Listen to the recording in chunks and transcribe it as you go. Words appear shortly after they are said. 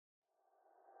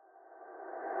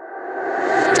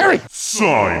Sorry.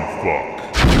 Sign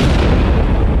fuck.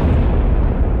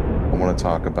 I want to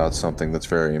talk about something that's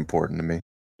very important to me.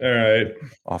 All right.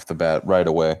 Off the bat, right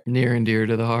away. Near and dear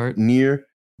to the heart. Near,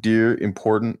 dear,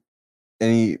 important.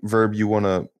 Any verb you want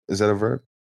to... Is that a verb?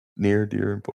 Near,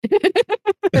 dear, important.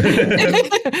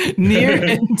 Near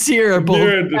and dear are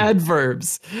both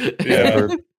adverbs. Yeah.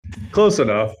 Close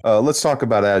enough. Let's talk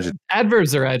about adjectives.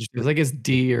 Adverbs are adjectives. I guess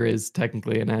dear is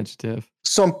technically an adjective.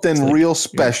 Something like, real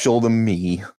special to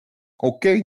me.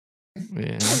 Okay?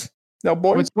 Yeah. Now,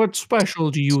 boys. What's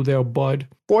special to you there, bud?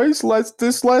 Boys,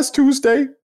 this last Tuesday,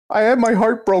 I had my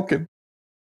heart broken.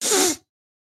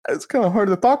 It's kind of hard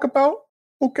to talk about.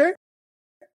 Okay?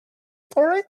 All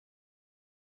right?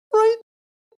 Right?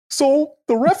 So,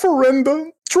 the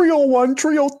referendum 301,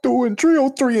 302, and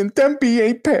 303 in Tempe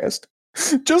ain't passed.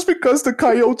 Just because the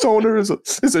Coyotes owner is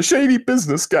a shady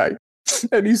business guy.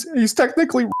 And he's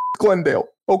technically Glendale.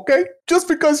 Okay? Just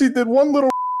because he did one little...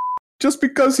 Just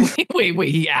because he... Wait,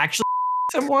 he actually...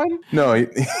 someone? No,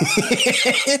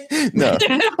 no.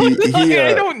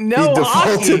 I don't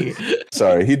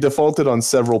know. He defaulted on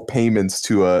several payments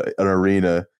to an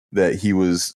arena that he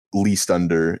was leased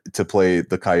under to play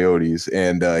the Coyotes,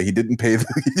 and he didn't pay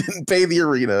the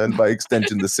arena, and by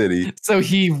extension, the city. So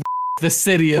he the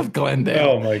city of Glendale.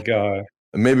 Oh my god!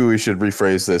 Maybe we should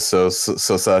rephrase this so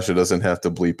Sasha doesn't have to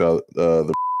bleep out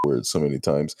the word so many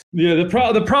times. Yeah, the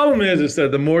problem is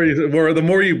that the more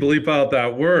you bleep out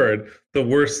that word, the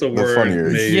worse the word. Funnier,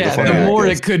 the more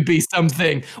it could be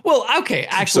something. Well, okay,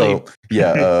 actually, so,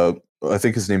 yeah. I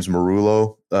think his name's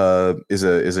Marullo. Is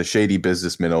a shady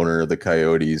businessman, owner of the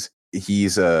Coyotes.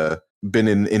 He's been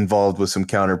involved with some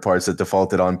counterparts that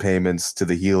defaulted on payments to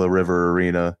the Gila River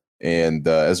Arena. And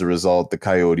as a result, the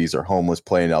Coyotes are homeless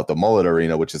playing out the Mullet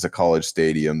Arena, which is a college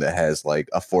stadium that has like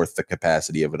a fourth the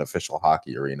capacity of an official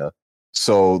hockey arena.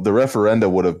 So the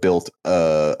referenda would have built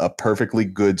a perfectly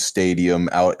good stadium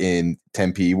out in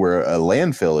Tempe, where a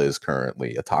landfill is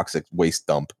currently, a toxic waste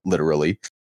dump, literally.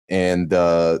 And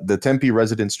the Tempe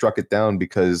residents struck it down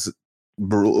because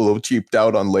Barullo cheaped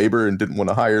out on labor and didn't want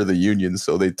to hire the union,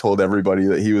 so they told everybody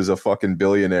that he was a fucking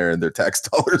billionaire and their tax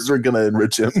dollars were going to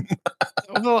enrich him.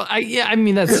 Well, I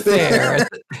mean, that's fair.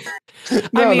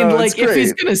 If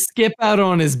he's going to skip out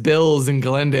on his bills in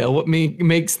Glendale, what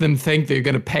makes them think they're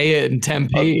going to pay it in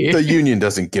Tempe? The union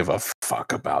doesn't give a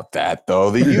fuck about that, though.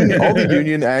 The union, all the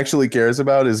union actually cares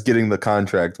about is getting the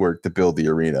contract work to build the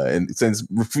arena. And since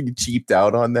we cheaped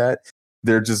out on that,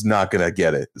 they're just not going to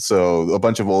get it. So a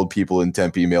bunch of old people in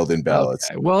Tempe mailed in ballots.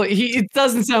 Okay. Well, it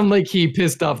doesn't sound like he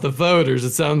pissed off the voters.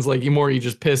 It sounds like he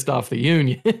just pissed off the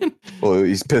union. Well,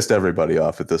 he's pissed everybody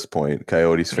off at this point.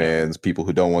 Coyotes fans, people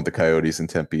who don't want the Coyotes in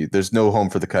Tempe. There's no home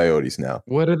for the Coyotes now.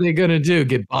 What are they going to do?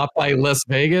 Get bought by Las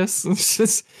Vegas?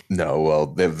 No, well,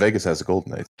 Vegas has a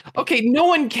Golden Knights. Okay, no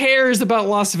one cares about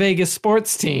Las Vegas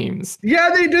sports teams.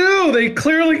 Yeah, they do. They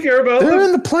clearly care about They're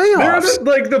in the playoffs.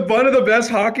 They're one of the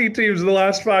best hockey teams in the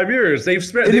last 5 years.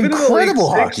 They've been incredible in the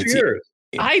league hockey 6 years.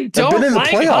 I don't been in the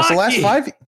like playoffs hockey. The last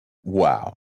 5.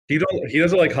 Wow. He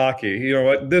doesn't like hockey. You know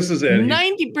what? This is it.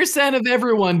 90% of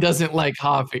everyone doesn't like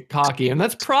hockey, and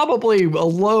that's probably a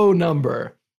low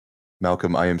number.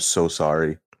 Malcolm, I am so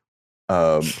sorry.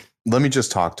 Let me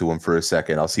just talk to him for a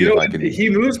second. I'll see if I can. He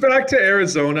moves back to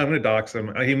Arizona. I'm going to dox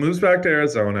him. He moves back to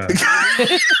Arizona.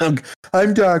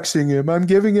 I'm doxing him. I'm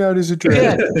giving out his address.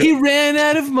 Yeah, he ran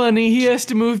out of money. He has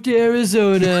to move to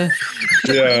Arizona.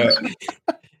 Yeah.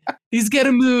 He's got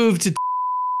to move to...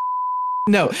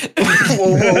 No.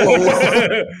 Whoa.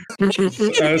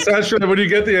 Sasha, when you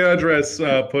get the address,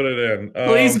 put it in.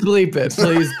 Please bleep it.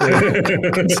 Please bleep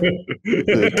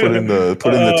it.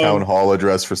 Put in the town hall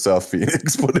address for South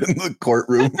Phoenix. Put it in the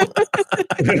courtroom.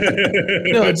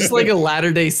 No, just like a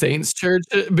Latter-day Saints church,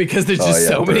 because there's just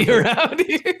so many around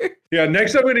here. Yeah,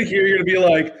 next I'm going to hear you to be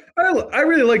like, I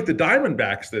really like the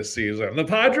Diamondbacks this season. The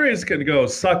Padres can go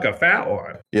suck a fat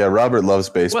one. Yeah, Robert loves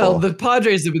baseball. Well, the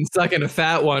Padres have been sucking a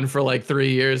fat one for like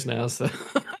 3 years now. So.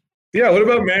 Yeah, what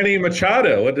about Manny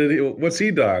Machado? What's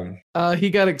he done? He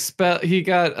got expelled. He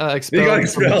got expelled.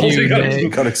 He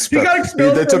got expelled.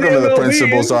 They took him to the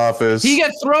principal's office. He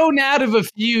got thrown out of a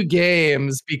few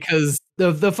games because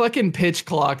the fucking pitch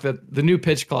clock, the new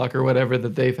pitch clock or whatever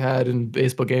that they've had in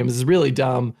baseball games is really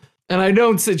dumb. And I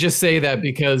don't just say that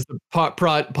because the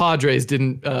Padres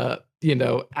didn't,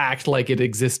 act like it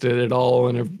existed at all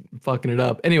and are fucking it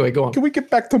up. Anyway, go on. Can we get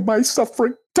back to my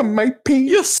suffering, to my pain?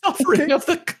 You're suffering of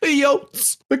the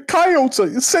Coyotes. The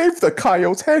Coyotes, save the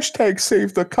Coyotes. #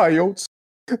 save the Coyotes.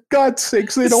 God's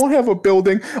sakes, they don't have a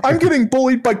building. I'm getting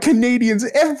bullied by Canadians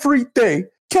every day.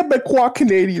 Quebecois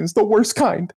Canadians, the worst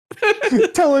kind.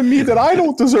 Telling me that I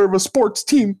don't deserve a sports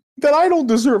team that I don't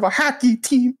deserve a hockey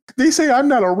team. They say I'm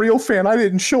not a real fan. I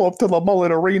didn't show up to the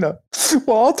Mullet Arena.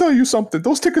 Well, I'll tell you something.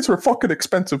 Those tickets were fucking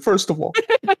expensive, first of all.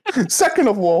 Second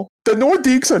of all, the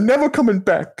Nordiques are never coming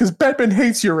back because Batman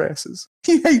hates your asses.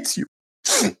 He hates you.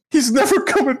 He's never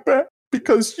coming back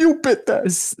because you bit that.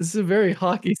 This is a very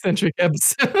hockey-centric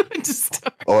episode.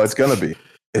 Oh, it's going to be.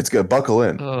 It's going to buckle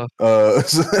in. Oh Oh,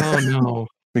 no.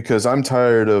 Because I'm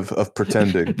tired of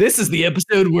pretending. This is the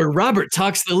episode where Robert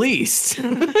talks the least.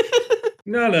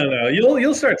 No.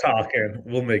 You'll start talking.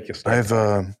 We'll make you start.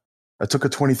 I took a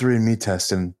 23andMe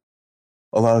test and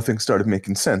a lot of things started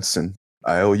making sense, and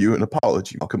I owe you an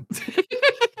apology, Malcolm.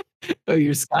 Oh,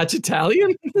 you're Scotch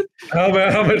Italian? How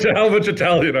much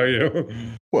Italian are you?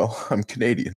 Well, I'm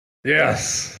Canadian.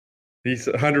 Yes. He's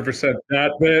 100%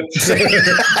 that bitch.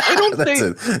 I don't That's think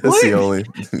it. That's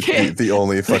the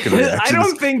only fucking reaction. I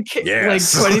don't think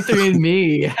Yes. like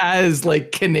 23andMe has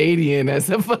like Canadian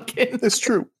as a fucking. It's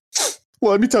true.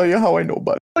 Well, let me tell you how I know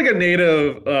about it. Like a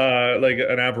native, like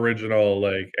an Aboriginal,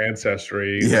 like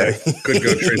ancestry. Yeah. Like, could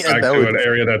go trace Yeah, back that to would- an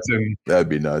area that's in. That'd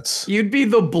be nuts. You'd be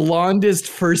the blondest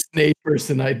First Nate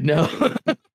person I'd know.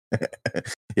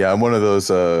 Yeah, I'm one of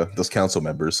those council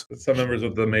members. Some members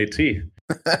of the Métis.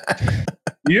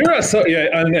 You're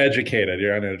uneducated.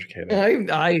 You're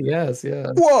uneducated. I yes, yeah.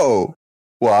 Whoa.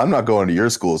 Well, I'm not going to your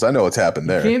schools. I know what's happened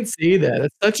You there. can't see that.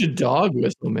 It's such a dog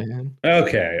whistle, man.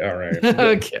 Okay, all right.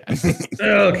 Okay.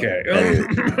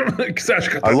 Okay. Sash,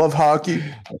 I love hockey.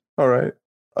 All right.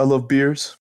 I love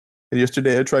beers. And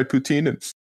yesterday I tried poutine and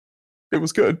it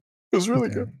was good. It was really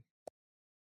good.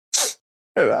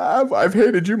 And I've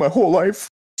hated you my whole life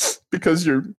because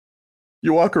you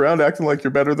walk around acting like you're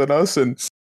better than us and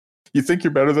you think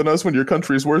you're better than us when your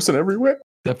country is worse in every way.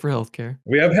 Except for healthcare.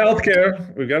 We have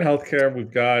healthcare. We've got healthcare.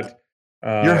 We've got.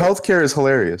 Your healthcare is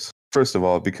hilarious, first of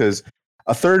all, because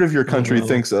a third of your country no.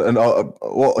 thinks.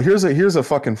 Well, here's a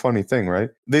fucking funny thing, right?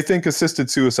 They think assisted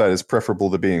suicide is preferable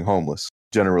to being homeless.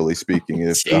 Generally speaking,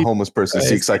 if a homeless person Christ,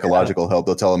 seeks psychological help,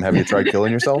 they'll tell them, "Have you tried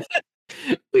killing yourself?"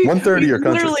 1/3 of your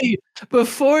country. Literally,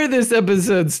 before this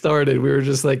episode started, we were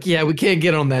just like, yeah, we can't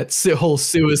get on that whole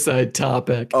suicide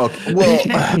topic. Okay, well,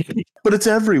 but it's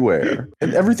everywhere,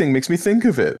 and everything makes me think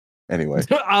of it. Anyway,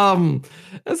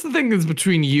 That's the thing that's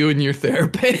between you and your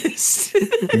therapist.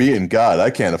 me and God, I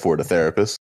can't afford a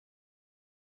therapist.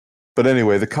 But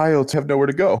anyway, the Coyotes have nowhere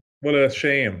to go. What a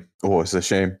shame. Oh, it's a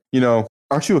shame.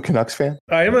 Aren't you a Canucks fan?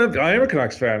 I am a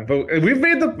Canucks fan, but we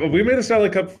made the Stanley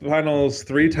Cup Finals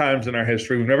 3 times in our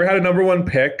history. We've never had a number 1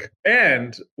 pick,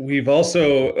 and we've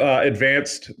also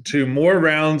advanced to more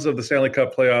rounds of the Stanley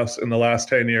Cup playoffs in the last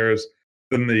 10 years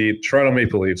than the Toronto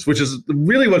Maple Leafs, which is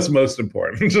really what's most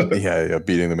important. Yeah,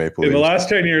 beating the Maple In Leafs. the last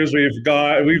 10 years,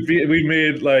 we've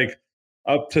made like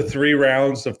up to 3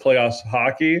 rounds of playoffs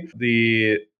hockey.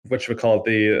 The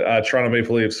Toronto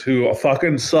Maple Leafs, who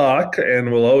fucking suck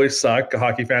and will always suck.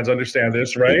 Hockey fans understand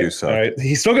this, right? do suck. All right.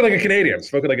 He's spoken like a Canadian,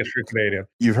 spoken like a true Canadian.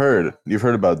 You've heard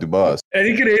about Dubas.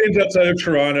 Any Canadians outside of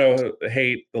Toronto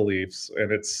hate the Leafs,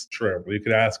 and it's true. You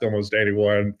could ask almost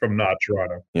anyone from not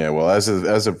Toronto. Yeah, well, as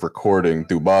of recording,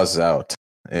 Dubas is out.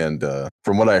 And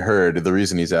from what I heard, the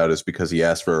reason he's out is because he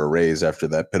asked for a raise after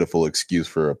that pitiful excuse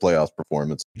for a playoffs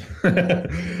performance.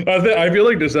 I feel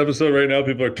like this episode right now,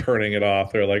 people are turning it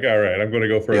off. They're like, all right, I'm going to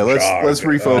go for a jog. Let's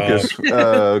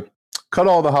refocus. Cut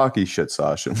all the hockey shit,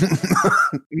 Sasha.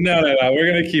 No.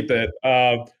 We're going to keep it.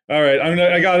 All right.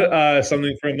 I got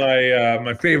something from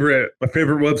my favorite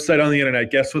website on the internet.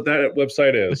 Guess what that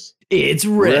website is? It's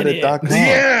Reddit. Reddit.com.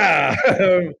 Yeah.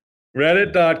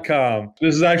 Reddit.com.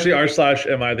 This is actually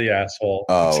r/am I the asshole.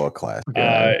 Oh, a class.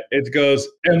 It goes,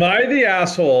 am I the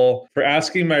asshole for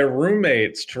asking my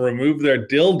roommates to remove their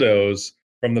dildos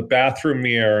from the bathroom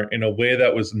mirror in a way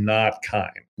that was not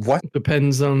kind? What?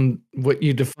 Depends on what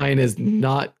you define as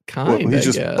not kind. He I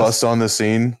just guess. busts on the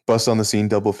scene,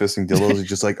 double fisting dildos. He's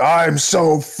just like, I'm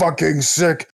so fucking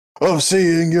sick of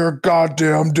seeing your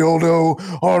goddamn dildo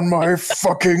on my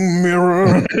fucking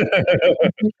mirror.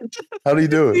 How do you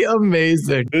do it?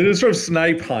 Amazing. This is from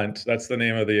Snipe Hunt. That's the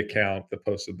name of the account that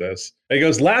posted this. It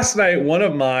goes, last night, one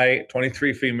of my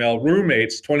 23 female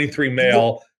roommates, 23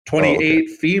 male, 28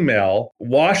 female,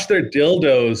 washed their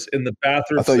dildos in the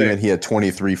bathroom I thought you sink. meant he had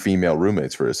 23 female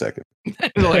roommates for a second.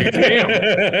 Like,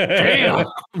 damn.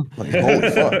 Like, holy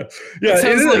fuck. Yeah,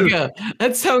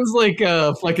 That sounds like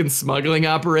a fucking smuggling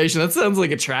operation. That sounds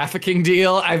like a trafficking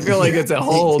deal. I feel like it's a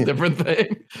whole different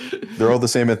thing. They're all the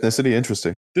same ethnicity?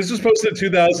 Interesting. This was posted in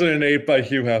 2008 by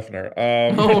Hugh Hefner.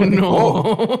 Oh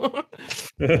no.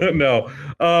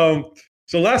 No.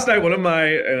 So last night, one of my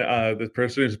the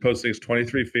person who's posting is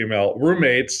 23 female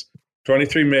roommates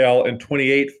 23 male and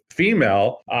 28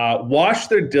 female, wash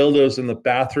their dildos in the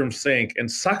bathroom sink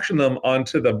and suction them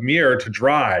onto the mirror to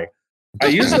dry. I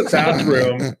use the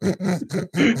bathroom.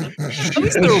 At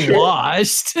least they're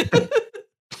washed.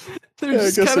 They're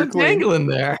just kind of dangling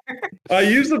there. I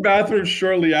used the bathroom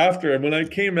shortly after, and when I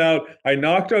came out, I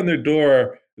knocked on their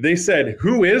door. They said,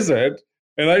 "Who is it?"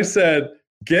 And I said,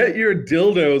 "Get your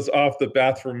dildos off the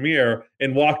bathroom mirror,"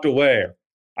 and walked away.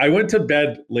 I went to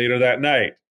bed later that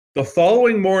night. The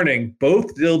following morning,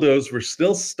 both dildos were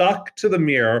still stuck to the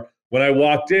mirror when I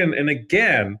walked in, and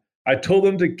again, I told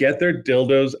them to get their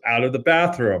dildos out of the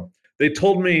bathroom. They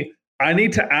told me I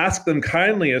need to ask them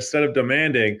kindly instead of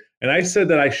demanding, and I said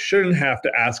that I shouldn't have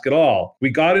to ask at all. We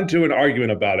got into an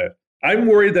argument about it. I'm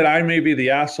worried that I may be the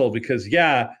asshole because,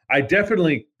 yeah, I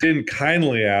definitely didn't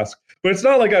kindly ask, but it's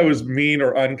not like I was mean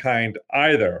or unkind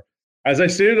either. As I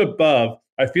stated above,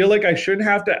 I feel like I shouldn't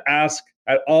have to ask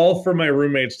at all for my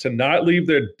roommates to not leave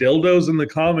their dildos in the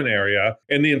common area,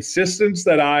 and the insistence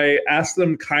that I ask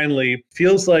them kindly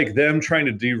feels like them trying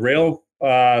to derail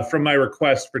from my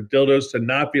request for dildos to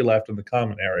not be left in the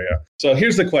common area. So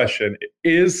here's the question.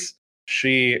 Is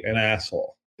she an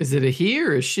asshole? Is it a he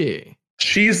or a she?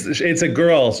 It's a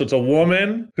girl, so it's a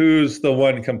woman who's the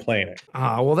one complaining.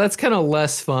 Well, that's kind of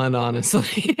less fun,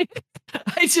 honestly.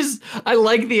 I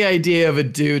like the idea of a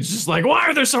dude just like, why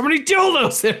are there so many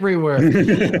dildos everywhere?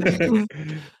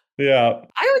 Yeah.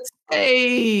 I would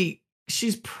say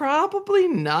she's probably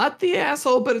not the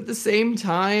asshole, but at the same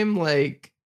time,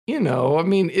 like, you know, I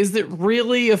mean, is it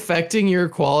really affecting your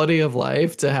quality of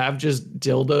life to have just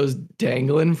dildos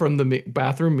dangling from the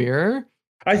bathroom mirror?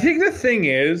 I think the thing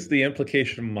is, the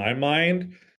implication in my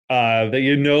mind, that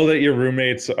you know that your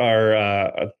roommates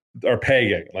are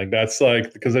pegging. Like that's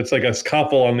like, because it's like a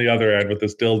couple on the other end with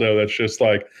this dildo that's just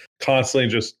like constantly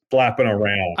just flapping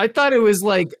around. I thought it was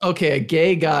like, okay, a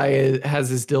gay guy has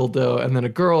his dildo and then a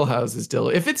girl has his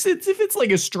dildo. If it's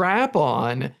like a strap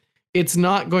on, it's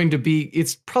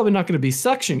probably not going to be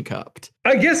suction cupped.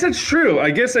 I guess it's true.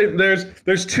 I guess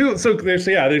there's two. So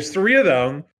there's three of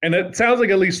them, and it sounds like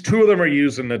at least two of them are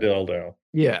using the dildo.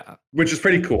 Yeah, which is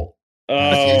pretty cool.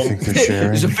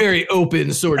 It's a very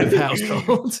open sort of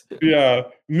household. Yeah.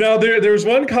 Now there was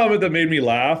one comment that made me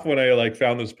laugh when I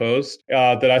found this post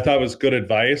that I thought was good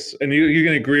advice, and you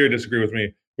can agree or disagree with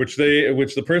me. Which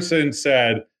the person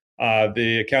said,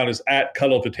 the account is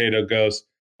 @cuddlepotato goes.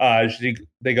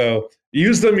 They go,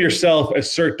 use them yourself,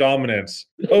 assert dominance.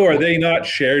 Oh, are they not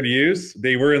shared use?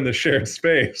 They were in the shared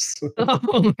space.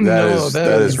 Oh,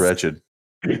 that is wretched.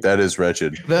 That is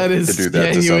wretched. That is to do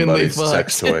that to somebody's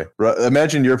sex toy.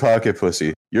 Imagine your pocket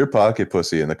pussy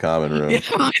in the common room. Yeah,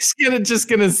 I was just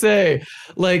gonna say,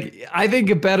 like, I think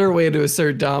a better way to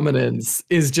assert dominance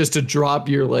is just to drop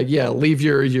your leave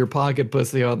your pocket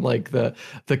pussy on like the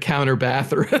counter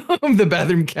bathroom, the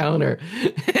bathroom counter.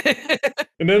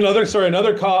 And then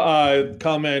another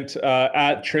comment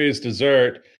at Trey's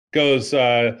Dessert goes,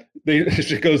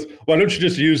 she goes, why don't you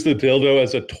just use the dildo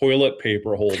as a toilet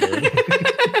paper holder?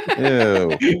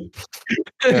 Ew.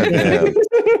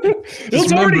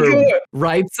 It's already good.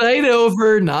 Right side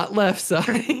over, not left side.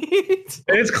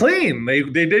 And it's clean. They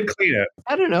did clean it.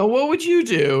 I don't know. What would you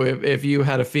do if you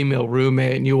had a female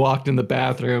roommate and you walked in the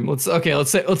bathroom? Let's paint the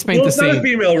scene. It's not a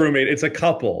female roommate. It's a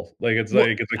couple. It's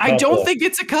a couple. I don't think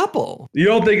it's a couple. You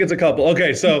don't think it's a couple?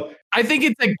 Okay, so I think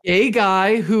it's a gay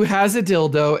guy who has a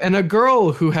dildo and a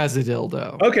girl who has a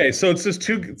dildo. Okay, so it's just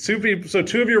two people. So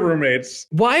two of your roommates.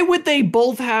 Why would they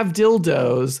both have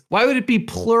dildos? Why would it be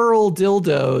plural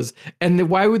dildos? And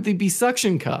why would they be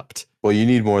suction cupped? Well, you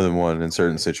need more than one in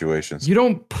certain situations. You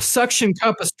don't suction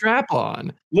cup a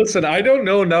strap-on. Listen, I don't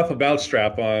know enough about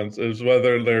strap-ons as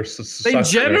whether they're. They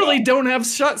generally don't have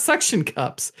suction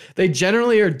cups. They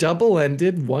generally are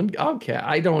double-ended. One. Okay,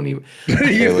 I don't even.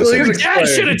 Your dad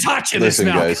should have taught you this.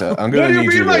 Listen, guys, I'm going to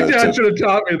need you. My dad should have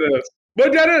taught me this. My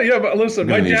dad. Yeah, but listen,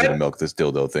 my dad. I need you to milk this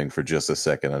dildo thing for just a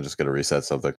second. I'm just going to reset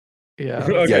something. Yeah.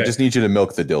 Okay. Yeah, I just need you to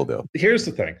milk the dildo. Here's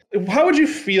the thing. How would you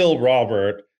feel,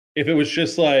 Robert, if it was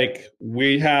just like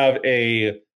we have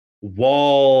a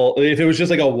wall, if it was just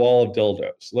like a wall of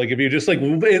dildos? Like if you just like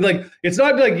it's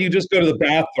not like you just go to the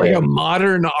bathroom. Like a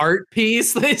modern art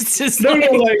piece. It's just no,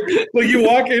 like you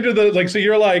walk into the so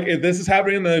you're like, this is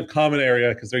happening in the common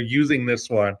area because they're using this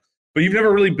one, but you've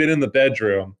never really been in the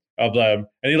bedroom of them,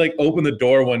 and you open the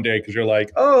door one day because you're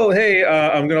like, oh hey,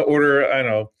 I'm gonna order, I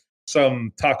don't know,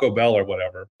 some Taco Bell or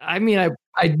whatever. I mean,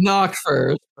 I'd knock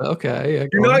first. Okay.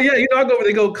 You knock over,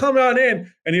 they go, come on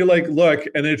in. And you look,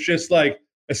 and it's just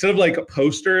instead of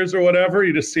posters or whatever,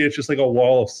 you just see it's just like a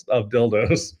wall of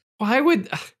dildos. Why would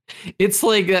it's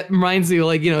like that reminds me of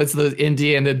like, it's the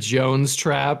Indiana Jones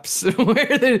traps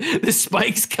where the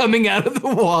spikes coming out of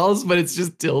the walls, but it's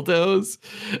just dildos.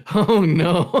 Oh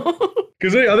no.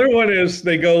 Because the other one is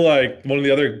they go like one of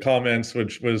the other comments,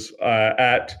 which was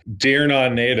at Dear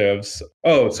Non-Natives.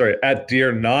 Oh, sorry, at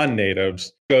Dear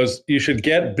Non-Natives goes, you should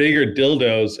get bigger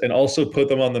dildos and also put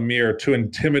them on the mirror to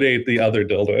intimidate the other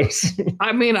dildos.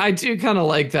 I mean, I do kind of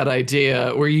like that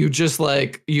idea where you just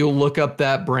like you look up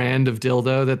that brand of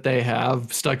dildo that they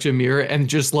have stuck to a mirror and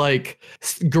just like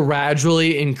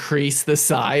gradually increase the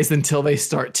size until they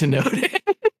start to notice.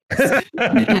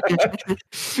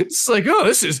 It's like, oh,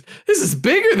 this is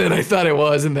bigger than I thought it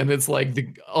was, and then it's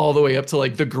like all the way up to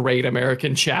like the Great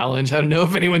American Challenge. I don't know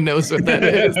if anyone knows what that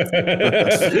is.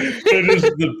 They're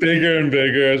just the bigger and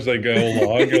bigger as they go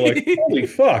along. You're like, holy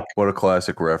fuck! What a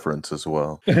classic reference as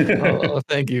well. Oh,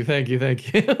 thank you.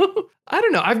 I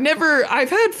don't know. I've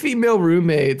had female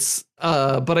roommates,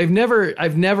 but I've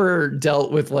never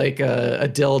dealt with like a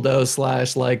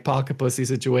dildo / like pocket pussy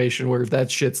situation where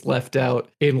that shit's left out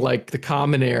in like the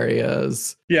common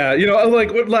areas. Yeah,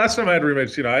 like last time I had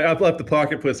roommates, I left the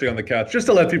pocket pussy on the couch just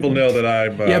to let people know that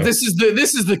I'm. Yeah, this is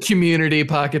the community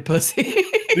pocket pussy.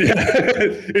 Yeah,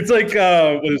 it's like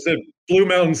what is it? Blue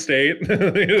Mountain State.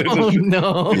 Oh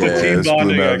no! Yeah, team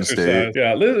bonding exercise. State.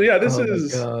 This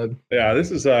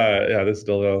is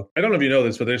dildo. I don't know if you know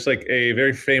this, but there's like a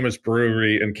very famous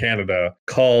brewery in Canada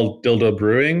called Dildo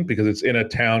Brewing because it's in a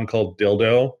town called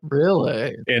Dildo.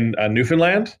 Really? In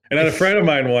Newfoundland. And I had a friend of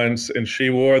mine once, and she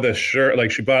wore the shirt,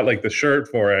 like she bought like the shirt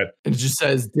for it. It just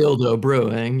says Dildo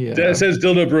Brewing. Yeah, it says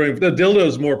Dildo Brewing. The dildo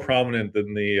is more prominent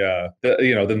than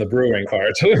than the brewing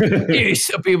part. So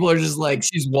people are just like,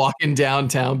 she's walking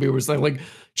downtown. People are saying like,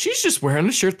 she's just wearing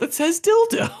a shirt that says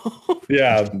dildo.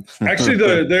 Yeah, actually,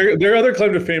 their other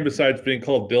claim to fame besides being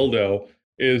called dildo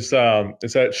is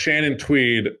that Shannon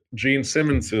Tweed, Gene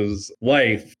Simmons's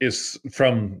wife, is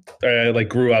from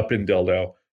grew up in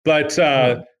dildo, but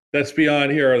that's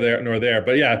beyond here or there nor there.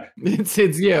 But yeah, it's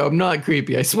I'm not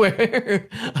creepy. I swear,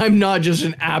 I'm not just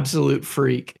an absolute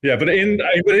freak. Yeah, but in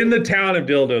the town of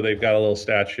Dildo, they've got a little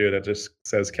statue that just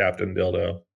says Captain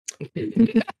Dildo.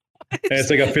 And it's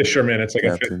like a fisherman. It's like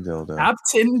Captain Dildo.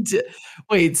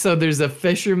 Wait, so there's a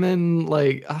fisherman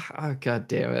like, oh, God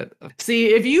damn it.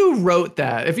 See, if you wrote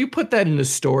that, if you put that in a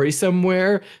story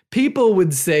somewhere, people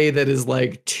would say that is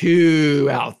like too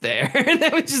out there.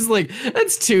 That was just like,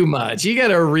 that's too much. You got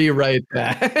to rewrite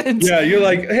that. Yeah, you're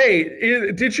like,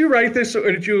 hey, did you write this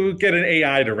or did you get an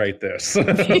AI to write this?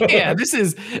 Yeah, this.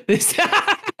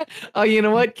 Oh, you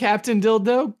know what? Captain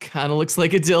Dildo kind of looks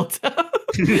like a dildo.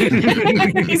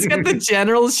 He's got the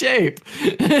general shape.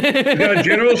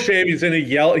 General shape. He's in a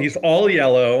yellow. He's all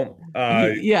yellow.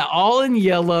 All in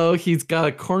yellow. He's got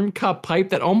a corn cob pipe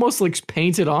that almost looks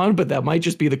painted on, but that might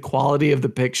just be the quality of the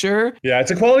picture. Yeah,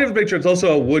 it's a quality of the picture. It's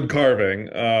also a wood carving.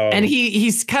 And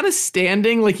he's kind of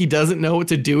standing like he doesn't know what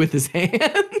to do with his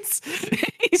hands.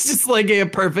 He's just like a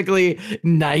perfectly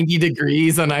 90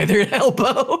 degrees on either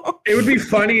elbow. It would be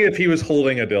funny if he was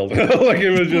holding a dildo. Like it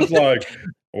was just like,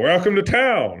 welcome to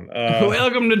town.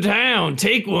 Welcome to town.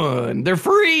 Take one. They're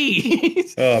free.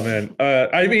 Oh, man.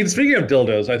 I mean, speaking of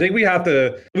dildos, I think we've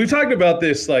talked about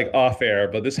this like off air,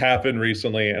 but this happened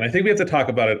recently. And I think we have to talk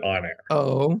about it on air.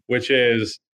 Oh. Which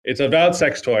is, it's about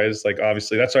sex toys. Like,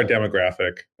 obviously, that's our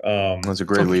demographic. That's a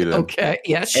great lead-in. Okay,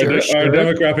 yeah, sure. Our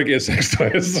demographic is sex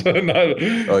toys.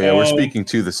 We're speaking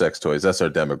to the sex toys. That's our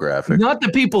demographic. Not the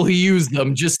people who use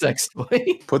them, just sex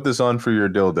toys. Put this on for your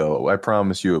dildo. I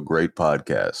promise you a great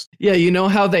podcast. Yeah, you know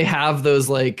how they have those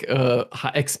like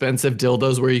expensive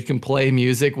dildos where you can play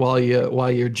music while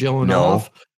you're jilling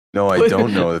off? No, I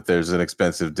don't know that there's an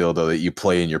expensive dildo that you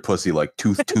play in your pussy like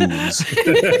Tooth Tunes.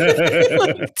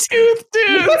 Like Tooth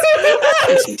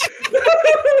Tunes.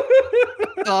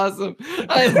 Awesome.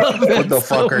 I love that. What the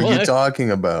fuck are you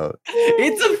talking about?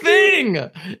 It's a thing.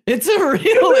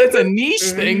 It's a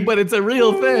niche thing, but it's a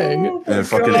real thing. And it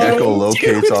fucking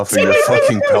echolocates off of your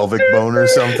fucking pelvic bone or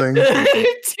something.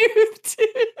 Tooth Tunes.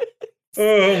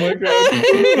 Oh my God.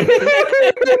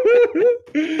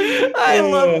 I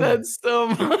love that so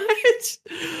much.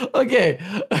 Okay.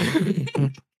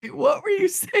 What were you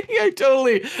saying? It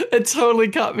totally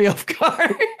caught me off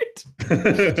guard.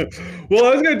 Well,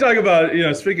 I was going to talk about,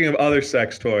 speaking of other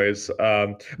sex toys.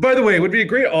 By the way, it would be a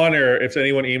great honor if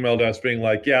anyone emailed us being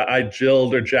like, yeah, I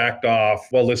jilled or jacked off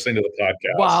while listening to the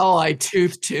podcast. Wow, I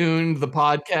tooth-tuned the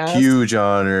podcast. Huge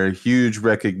honor, huge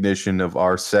recognition of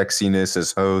our sexiness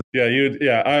as hosts. Yeah,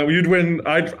 you'd win.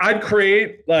 I'd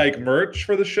create like merch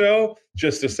for the show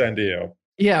just to send to you.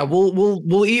 Yeah,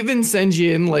 we'll even send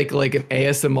you in like an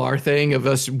ASMR thing of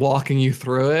us walking you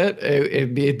through it.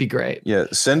 It'd be great. Yeah,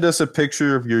 send us a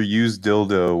picture of your used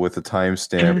dildo with a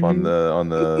timestamp on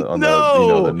the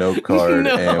No! the note card,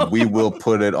 No! and we will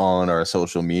put it on our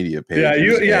social media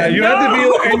pages. You have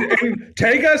to be and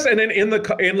tag us, and then in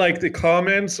the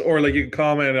comments, or like you can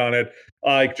comment on it.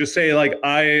 Like just say like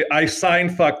I sign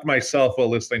fucked myself while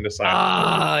listening to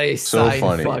Seinfeld. So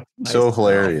funny, so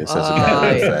hilarious as a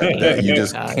matter of fact that you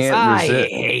just can't resist. I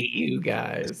hate you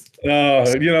guys. Oh,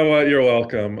 you know what? You're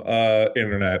welcome,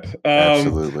 internet.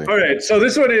 Absolutely. All right, so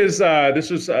this one is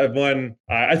one.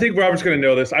 I think Robert's going to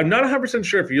know this. I'm not 100%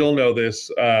 sure if you'll know this,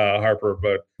 Harper,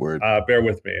 but bear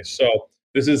with me. So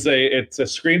this is it's a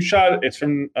screenshot. It's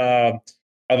from of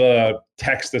a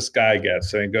text this guy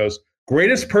gets, and it goes,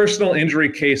 "Greatest personal injury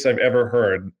case I've ever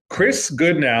heard. Chris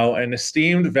Goodnow, an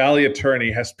esteemed Valley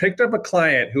attorney, has picked up a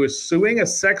client who is suing a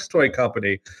sex toy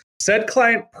company. Said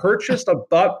client purchased a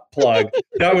butt plug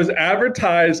that was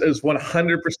advertised as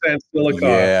 100% silicone.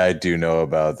 Yeah, I do know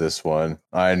about this one.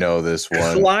 I know this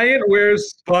one. Client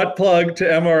wears butt plug to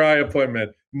MRI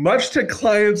appointment. Much to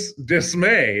client's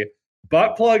dismay,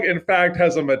 butt plug, in fact,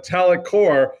 has a metallic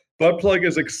core. Butt plug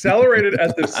is accelerated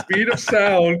at the speed of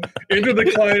sound into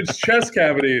the client's chest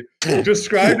cavity,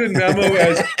 described in memo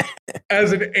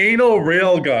as an anal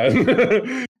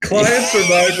railgun. Client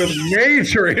survived with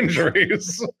major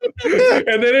injuries.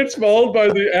 And then it's followed by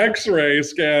the X-ray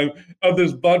scan of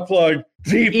this butt plug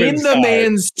deep in inside. the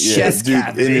man's chest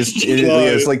cavity.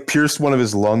 It's like pierced one of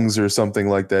his lungs or something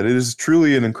like that. It is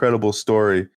truly an incredible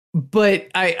story. But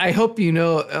I hope you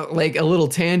know, like a little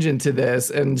tangent to this,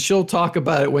 and she'll talk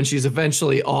about it when she's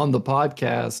eventually on the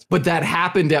podcast. But that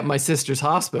happened at my sister's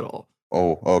hospital.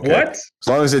 Oh, okay. What? As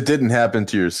long as it didn't happen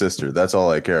to your sister, that's all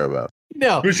I care about.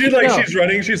 No, but she's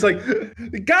running. She's like,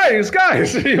 guys,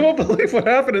 you won't believe what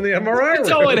happened in the MRI.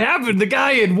 That's all it happened. The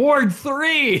guy in Ward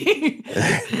 3.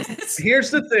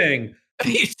 Here's the thing.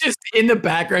 He's just in the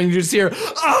background. You just hear.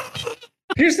 Oh.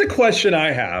 Here's the question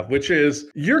I have, which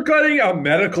is, you're getting a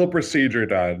medical procedure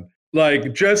done.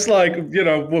 Like, just like,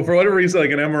 for whatever reason,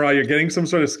 like an MRI, you're getting some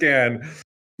sort of scan.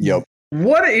 Yep.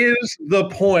 What is the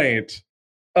point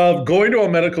of going to a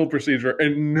medical procedure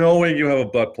and knowing you have a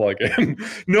butt plug in?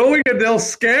 Knowing that they'll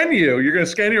scan you. You're going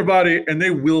to scan your body and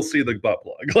they will see the butt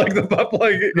plug. Like, the butt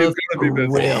plug is going to be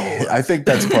visible. I think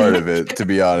that's part of it, to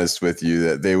be honest with you,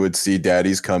 that they would see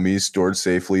daddy's cummies stored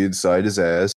safely inside his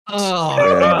ass. Stop.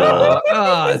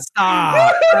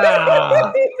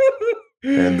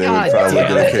 And they would probably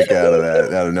get a kick out of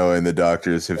that, out of knowing the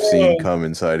doctors have seen cum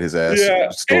inside his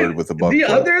ass stored with a butt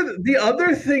plug. The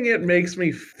other thing it makes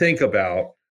me think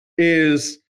about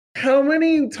is, how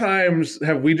many times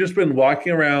have we just been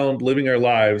walking around living our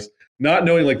lives not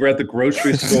knowing, like, we're at the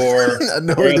grocery store,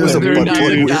 there's a butt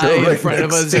plug in front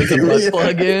of us has a butt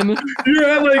plug in.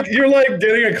 You're like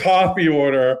getting a coffee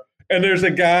order, and there's a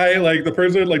guy, like the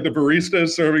person, like the barista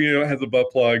is serving you, has a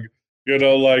butt plug.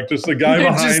 Like just the guy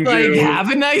behind just like, you.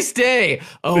 Have a nice day.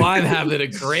 Oh, I'm having a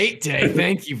great day.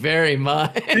 Thank you very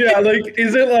much. Yeah, like,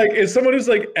 is someone who's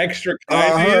like extra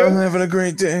kind to you? I'm having a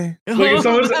great day. Like, if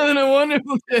someone's having a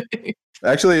wonderful day.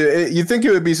 Actually, you think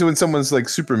it would be so when someone's like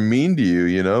super mean to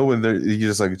you, when you're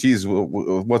just like, geez,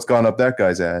 what's gone up that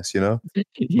guy's ass, Yeah,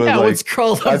 but what's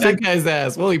crawled up that guy's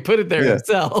ass? Well, he put it there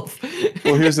himself.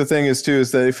 Well, here's the thing is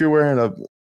that if you're wearing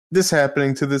this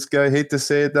happening to this guy, hate to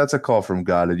say it, that's a call from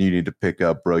God, and you need to pick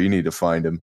up, bro. You need to find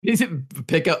him. Is it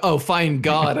pick up? Oh, find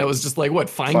God. I was just like, what?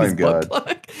 Find his God. butt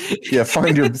plug? Yeah,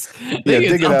 find your. dig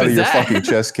it out of your fucking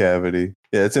chest cavity.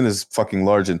 Yeah, it's in his fucking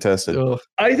large intestine. Ugh.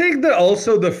 I think that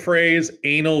also the phrase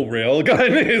 "anal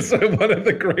railgun" is one of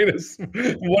the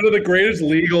greatest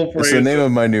legal phrases. It's the name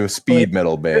of my new speed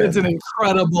metal band. It's an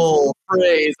incredible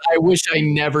phrase. I wish I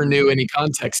never knew any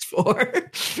context for.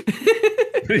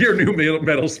 Your new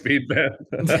metal speed band.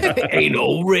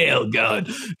 Anal railgun.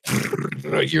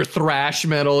 Your thrash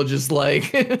metal, just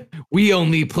like, we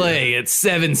only play at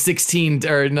 7/16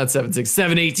 or not 7/6,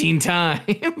 7/18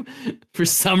 time for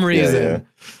some reason. Yeah.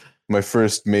 My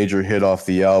first major hit off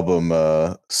the album,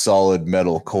 Solid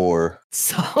Metal Core.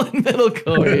 Solid Metal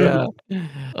Core, yeah.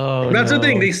 Oh, that's the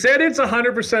thing. They said it's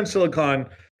 100% silicon.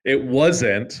 It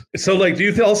wasn't. So, like, do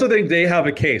you also think they have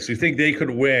a case? Do you think they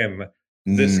could win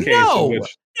this case?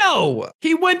 No,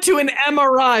 he went to an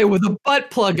MRI with a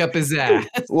butt plug up his ass.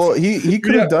 Well, he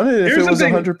could have done it if it was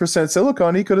 100%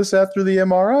 silicon. He could have sat through the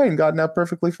MRI and gotten out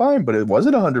perfectly fine, but it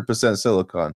wasn't 100%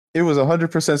 silicon. It was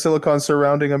 100% silicon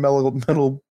surrounding a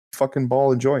metal fucking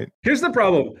ball and joint. Here's the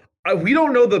problem. We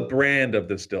don't know the brand of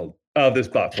this dildo. of this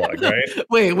butt plug, right?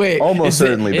 Wait. Almost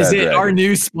certainly Is Bad it our Dragon.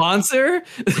 new sponsor?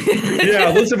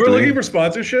 Yeah, listen, we're looking for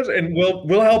sponsorships, and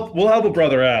we'll help a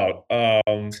brother out.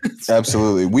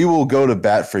 Absolutely. We will go to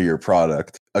bat for your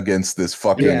product against this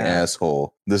fucking Yeah.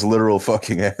 asshole. This literal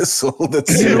fucking asshole.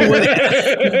 That's You know what?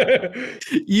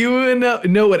 You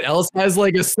know what else has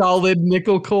like a solid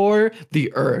nickel core?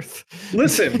 The Earth.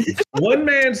 Listen, one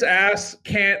man's ass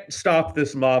can't stop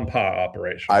this mom pop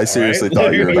operation. I all seriously right?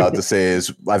 thought you were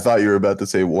about to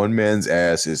say one man's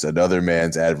ass is another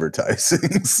man's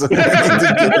advertising. So I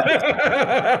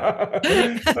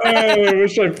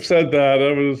wish I said that.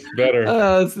 That was better.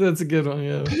 That's a good one.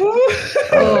 Yeah.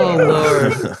 Oh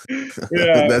Lord.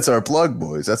 Yeah. That's our plug,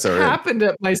 boys. That's our Happened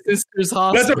at my sister's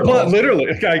hospital. That's a plot, literally.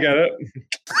 I get it.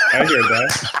 I hear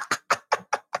that.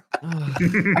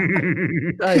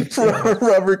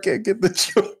 Robert can't get the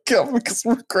joke out because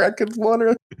we're cracking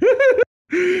water.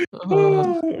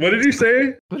 What did you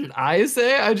say? What did I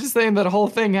say? I was just saying that whole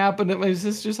thing happened at my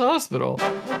sister's hospital.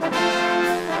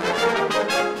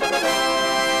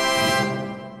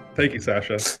 Thank you,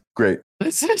 Sasha. Great.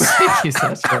 Thank you,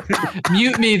 Sasha.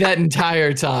 Mute me that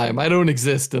entire time. I don't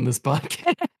exist in this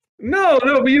podcast. No,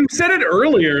 but you said it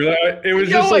earlier. It was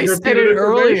just like I said repeated it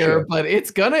earlier, information. but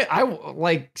it's gonna.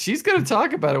 She's gonna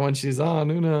talk about it when she's on.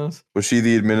 Who knows? Was she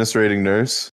the administrating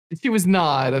nurse? She was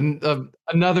not.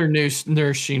 Another nurse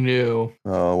she knew.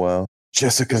 Oh wow.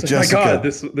 Jessica, It's like, Jessica. my God,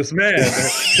 this man,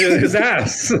 his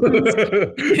ass. His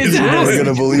You're ass. never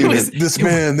gonna believe was- it. This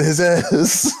man, his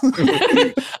ass.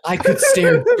 I could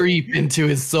stare deep into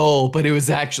his soul, but it was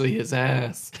actually his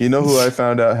ass. You know who I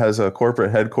found out has a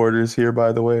corporate headquarters here,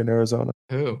 by the way, in Arizona?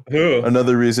 Who? Who?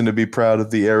 Another reason to be proud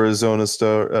of the Arizona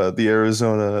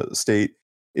state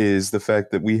is the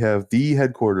fact that we have the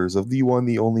headquarters of the one,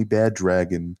 the only Bad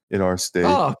Dragon in our state.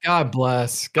 Oh, God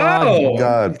bless. God. Oh,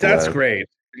 God that's bless. great.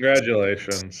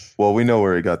 Congratulations. Well, we know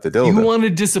where he got the You dildo. want to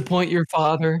disappoint your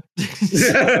father?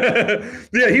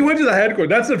 Yeah, he went to the headquarters.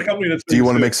 That's the company that's. Do you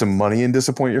want to make some money and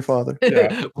disappoint your father?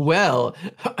 Yeah. Well,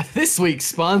 this week's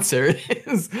sponsor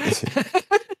is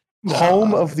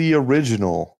Home of the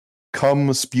original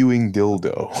cum spewing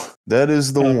dildo. That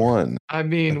is the one. I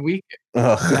mean, we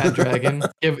Ugh. Bad Dragon.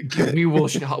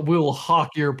 We'll hawk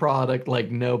your product like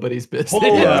nobody's business. Hold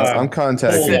Yeah, on. I'm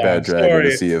contacting Hold on. Bad Dragon Sorry.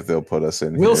 to see if they'll put us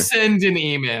in We'll here. send an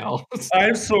email.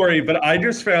 I'm sorry, but I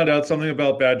just found out something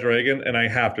about Bad Dragon, and I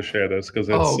have to share this because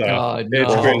it's. Oh, God, it's no.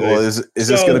 Well, crazy. well, is this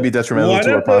So, going to be detrimental one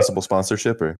to our of the- possible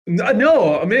sponsorship? Or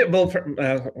No, I mean, well,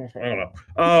 I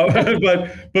don't know.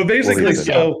 But basically, leave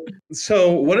it.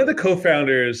 so one of the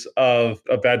co-founders of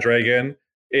Bad Dragon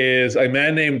is a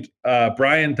man named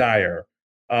Brian Dyer.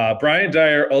 Brian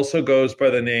Dyer also goes by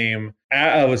the name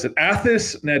was it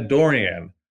Athos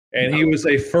Nadorian, and he was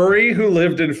a furry who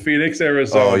lived in Phoenix,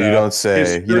 Arizona. oh, you don't say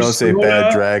His Bad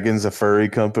persona- Dragon's a furry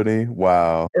company?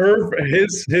 Wow.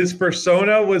 His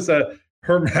persona was a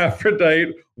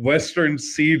hermaphrodite Western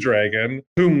sea dragon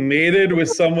who mated with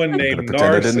someone named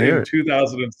pretend I didn't hear Nars it. in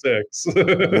 2006. I'm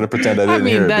going to pretend I didn't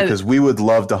mean, hear it that- because we would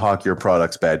love to hawk your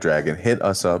products, Bad Dragon. Hit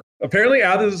us up. Apparently,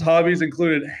 Athos' hobbies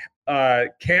included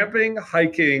camping,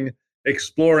 hiking,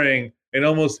 exploring, and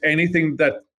almost anything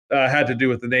that had to do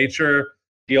with the nature.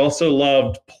 He also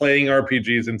loved playing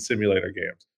RPGs and simulator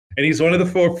games. And he's one of the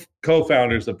 4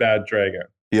 co-founders of Bad Dragon.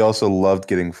 He also loved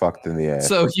getting fucked in the ass.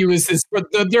 So he was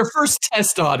their first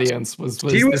test audience was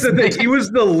He was this- he was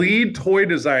the lead toy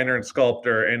designer and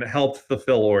sculptor and helped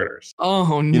fulfill orders.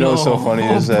 Oh no! You know what's so funny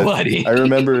is that buddy. I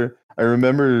remember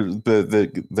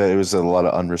that there was a lot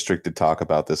of unrestricted talk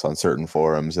about this on certain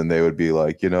forums, and they would be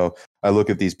like, I look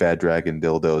at these Bad Dragon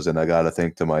dildos and I got to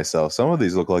think to myself, some of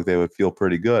these look like they would feel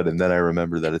pretty good. And then I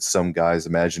remember that it's some guy's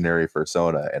imaginary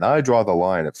persona, and I draw the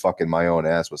line at fucking my own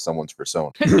ass with someone's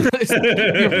persona.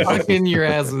 You're fucking your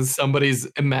ass with somebody's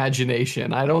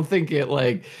imagination. I don't think it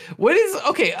what is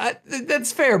okay.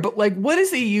 That's fair, but what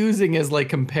is he using as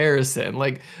comparison?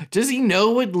 Does he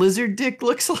know what lizard dick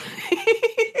looks like?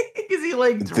 Is he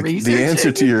The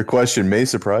answer to your question may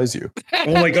surprise you.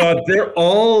 Oh my god, they're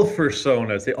all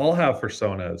personas. They all have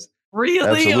personas.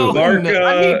 Really? Absolutely. Oh, Mark, no.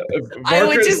 I mean, I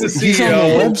would Mark is just- the He's on the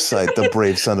CEO. website, the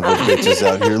brave son of a bitch is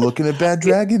out here looking at Bad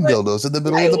Dragon dildos in the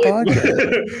middle of the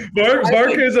podcast.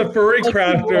 Mark is a furry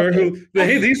crafter who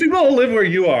hey, these people all live where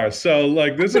you are. So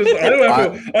this is I don't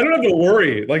have to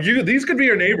worry. These could be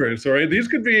your neighbors, all right? These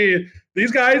could be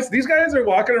these guys are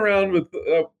walking around with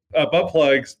butt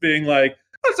plugs being like,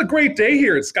 oh, it's a great day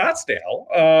here at Scottsdale.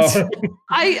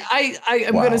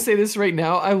 I'm Wow. gonna say this right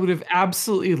now. I would have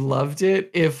absolutely loved it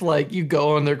if you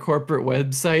go on their corporate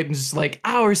website and just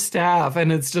our staff,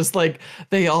 and it's just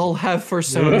they all have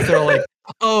personas. They're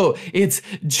it's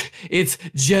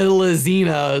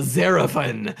Jelazina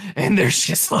Zarafan, and there's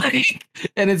just like,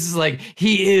 and it's just like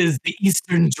he is the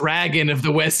Eastern Dragon of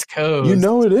the West Coast. You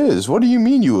know it is. What do you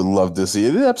mean you would love to see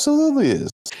it? It absolutely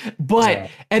is. But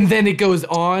and then it goes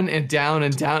on and down,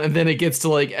 and then it gets to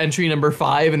like entry number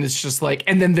 5, and it's just like,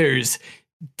 and then there's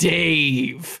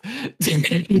Dave.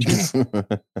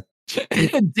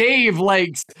 Dave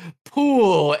likes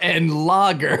pool and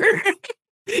lager.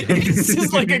 He's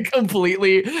just like a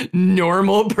completely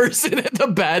normal person at the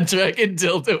Bad Dragon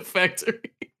Dildo Factory.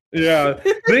 Yeah,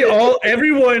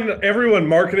 everyone,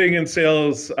 marketing and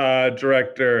sales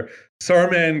director,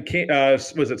 Sarman,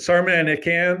 was it Sarman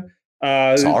Ikan?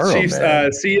 Chief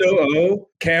COO,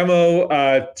 Camo,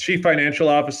 Chief Financial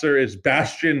Officer is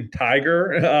Bastion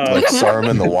Tiger. Like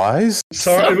Saruman the Wise? The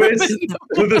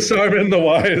Saruman the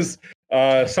Wise.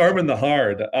 Saruman the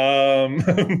Hard.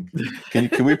 Can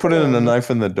we put it in A Knife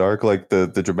in the Dark, like the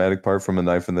dramatic part from A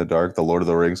Knife in the Dark, the Lord of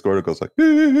the Rings score? It goes like,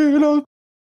 yeah,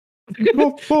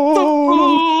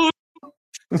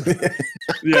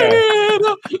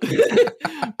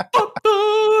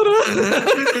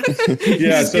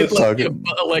 so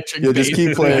electric. Yeah, just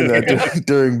keep playing that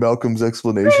during Malcolm's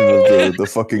explanation of the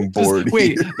fucking board.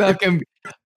 Wait, Malcolm,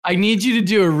 I need you to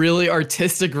do a really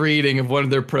artistic reading of one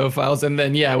of their profiles, and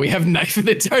then we have Knife in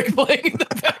the Dark playing in the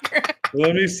background.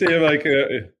 Let me see if I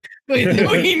can.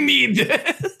 We need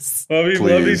this. Let me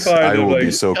find. I will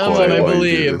be so quiet.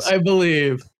 I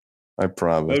believe. I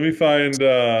promise. Let me find.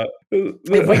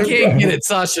 If we can't get it,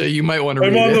 Sasha, you might want to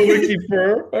read it. I'm on the wiki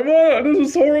for. I'm on. This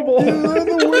is horrible.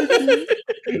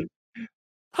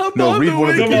 No, read one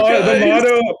of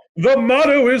the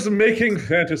motto is making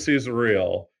fantasies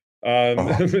real.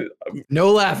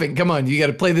 No laughing. Come on, you got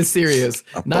to play this serious.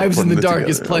 Knives in the Dark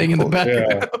is playing in the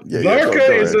background.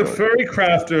 Zarka is a furry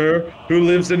crafter who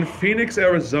lives in Phoenix,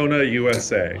 Arizona,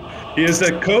 USA. He is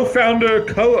a co-founder,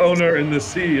 co-owner, and the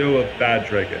CEO of Bad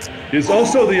Dragon. He is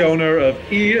also the owner of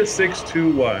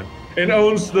E621 and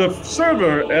owns the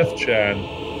server FChan.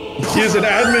 He is an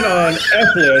admin on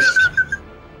F-List.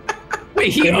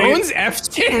 Wait, he owns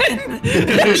FChan?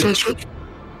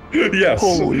 Yes.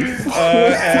 Holy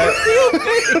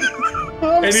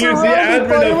and he's the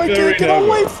admin of I can't get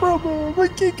away from him. I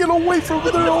can't get away from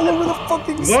him. They're all over the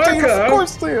fucking state. Of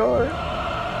course they are.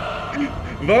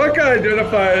 Varka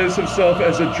identifies himself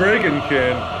as a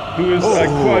dragonkin who is a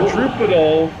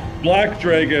quadrupedal black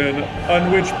dragon on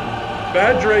which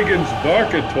Bad Dragon's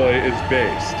Varka toy is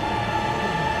based.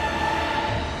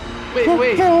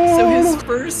 Wait.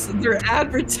 So they're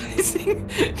advertising.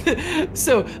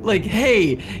 So, like,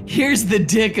 hey, here's the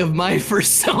dick of my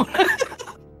persona.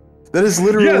 That is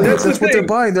literally that's what they're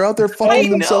buying. They're out there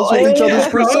fucking themselves with each other's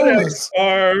personas.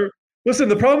 Listen,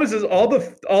 the problem is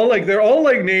they're all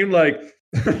named like.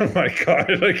 Oh my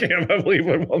god! I can't believe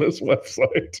I'm on this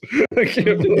website. I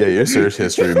can't believe. Yeah, your search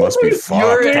history must be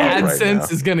fucked Your up AdSense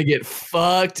right is gonna get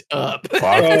fucked up.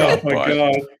 Oh my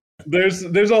god!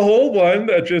 There's a whole one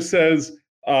that just says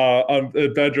on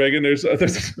Bad Dragon. There's a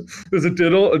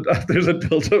diddle. There's a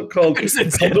dildo called. There's a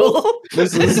diddle.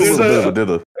 There's a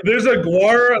diddle. There's a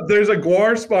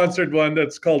Gwar sponsored one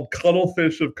that's called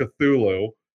Cuttlefish of Cthulhu.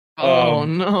 Oh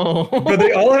no! But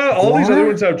they all these other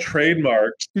ones have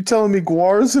trademarks. You telling me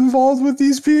Gwar is involved with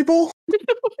these people?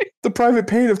 The private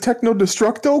pain of Techno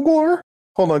Destructo Gwar?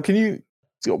 Hold on,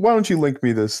 why don't you link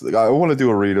me this? I want to do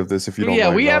a read of this if you don't mind.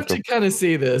 Yeah, we have to kind of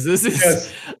see this. This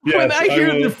is when I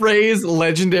hear the phrase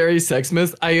legendary sex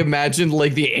myth, I imagine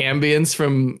like the ambience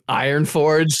from Iron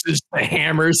Forge, just the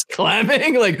hammers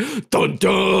clapping, like dun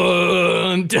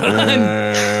dun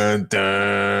dun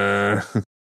dun.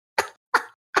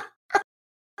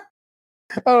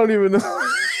 I don't even know.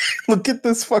 Look at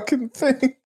this fucking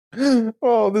thing.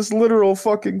 Oh, this literal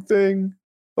fucking thing.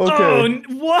 Okay. Oh,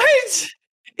 what?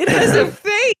 It has a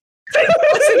face.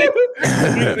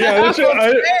 It has a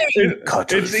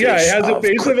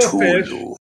face of a fish.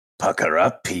 Pucker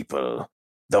up, people.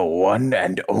 The one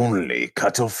and only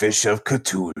Cuttlefish of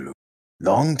Cthulhu,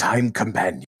 longtime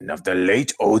companion of the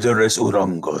late Odorous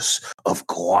Urungus of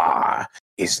Gwar,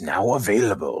 is now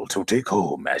available to take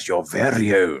home as your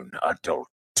very own adult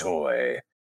toy.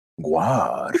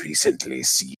 Gwar recently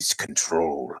seized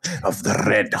control of the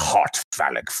red-hot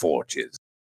phallic forges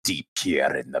deep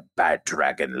here in the Bad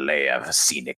Dragon lair of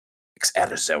Phoenix,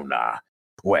 Arizona,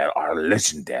 where our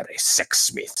legendary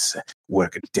sexsmiths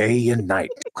work day and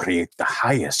night to create the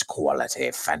highest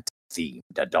quality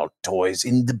fantasy-themed adult toys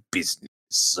in the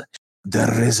business. The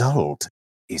result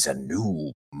is a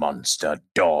new monster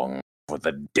dong for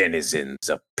the denizens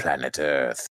of planet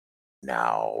Earth.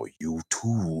 Now you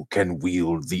too can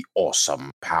wield the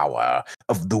awesome power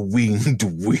of the winged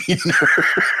wiener.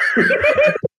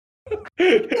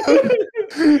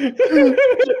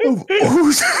 Of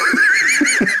Oz-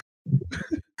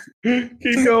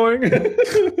 Keep going.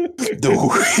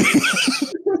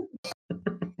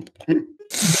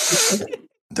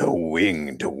 The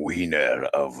winged wiener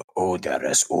of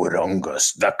Oderus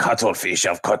Urungus, the cuttlefish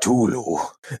of Cthulhu.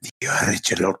 The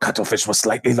original cuttlefish was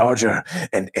slightly larger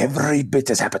and every bit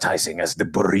as appetizing as the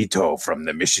burrito from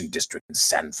the Mission District in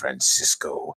San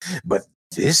Francisco. But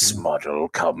this model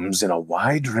comes in a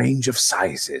wide range of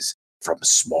sizes, from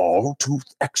small to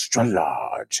extra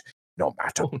large. No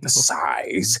matter the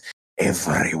size,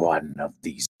 every one of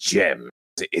these gems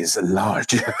is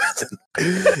larger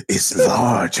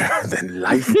than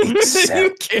life itself.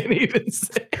 You can't even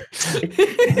say.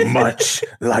 Much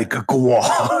like a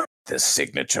guar. The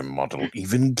signature model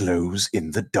even glows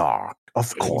in the dark.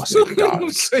 Of course it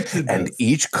does. And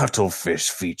each cuttlefish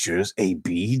features a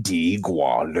BD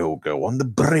Guar logo on the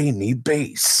brainy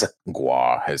base.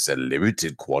 Guar has a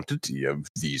limited quantity of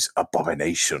these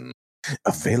abominations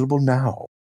available now,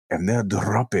 and they're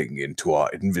dropping into our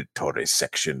inventory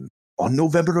section on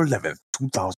November 11th,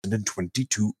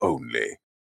 2022 only.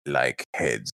 Like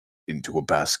heads into a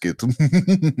basket.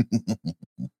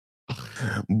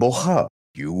 Boha,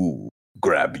 you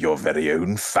grab your very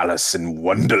own phallus in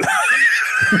Wonderland.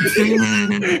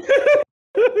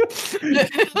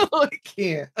 I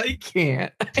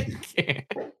can't.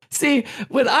 See,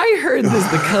 when I heard this,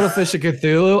 the Cuttlefish of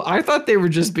Cthulhu, I thought they were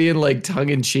just being like tongue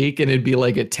in cheek and it'd be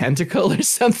like a tentacle or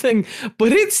something,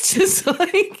 but it's just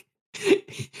like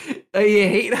I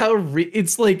hate how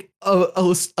it's like a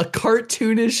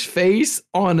cartoonish face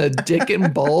on a dick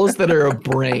and balls that are a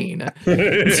brain.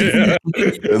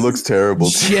 It looks terrible.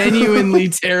 Genuinely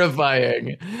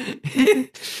terrifying.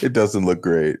 It doesn't look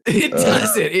great. It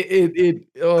doesn't.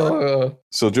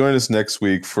 So join us next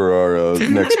week for our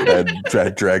next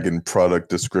Bad Dragon product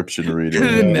description reading.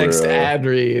 The next ad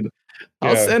read.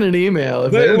 I'll send an email.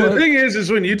 The thing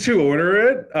is when you two order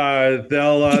it,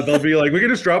 they'll be like, we can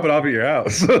just drop it off at your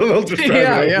house. They'll just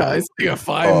drive it over. It's like a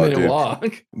 5-minute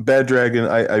walk. Bad Dragon,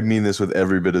 I mean this with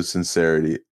every bit of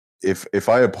sincerity. If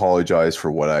I apologize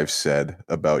for what I've said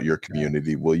about your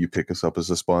community, will you pick us up as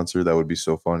a sponsor? That would be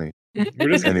so funny.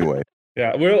 Anyway.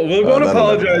 Yeah, we won't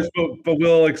apologize, but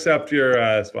we'll accept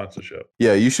your sponsorship.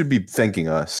 Yeah, you should be thanking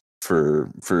us for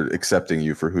accepting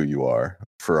you for who you are,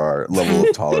 for our level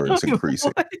of tolerance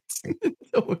increasing.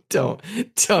 Don't.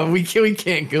 We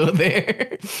can't go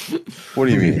there. What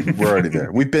do you mean? We're already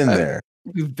there. We've been there.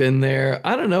 We've been there.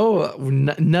 I don't know.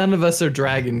 None of us are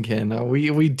Dragonkin.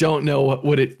 We don't know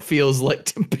what it feels like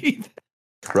to be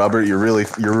there. Robert, you're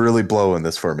really blowing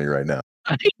this for me right now.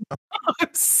 I'm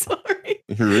sorry.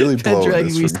 You're really blowing Dragon,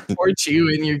 this we for me. support you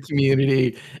and your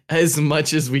community as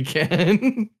much as we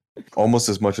can. Almost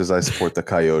as much as I support the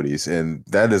Coyotes, and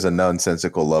that is a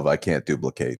nonsensical love I can't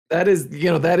duplicate. That is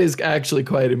actually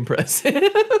quite impressive.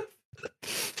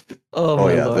 Oh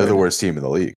yeah, Lord. they're the worst team in the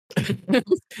league.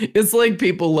 It's like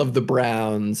people love the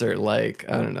Browns, or like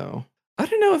I don't know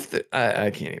if I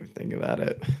can't even think about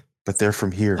it. But they're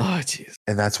from here, Oh jeez.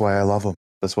 and that's why I love them.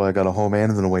 That's why I got a home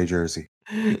and an away jersey.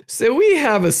 So we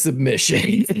have a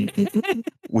submission.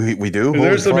 We do. Is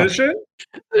there a submission?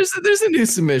 There's a new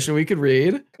submission we could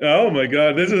read. Oh my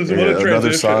god, this is what a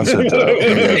another transition.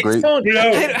 sunset. Great. We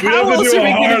have How to else do are a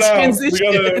we going hard to out.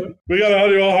 transition? We gotta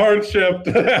do a hard shift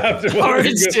after what Hard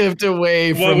we get- shift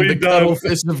away what from we've the done.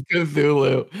 Cuttlefish of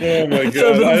Cthulhu. Oh my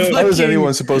god. How is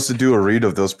anyone supposed to do a read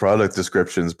of those product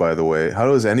descriptions, by the way?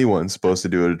 How is anyone supposed to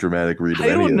do a dramatic read of I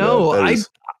any don't of know. that? That is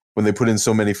when they put in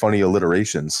so many funny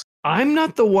alliterations. I'm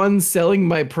not the one selling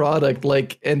my product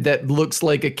and that looks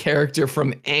like a character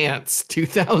from Ants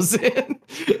 2000.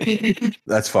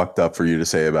 That's fucked up for you to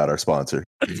say about our sponsor.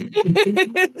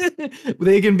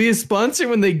 They can be a sponsor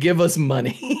when they give us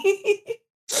money.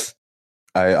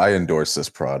 I endorse this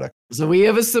product. So we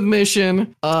have a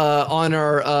submission on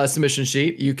our submission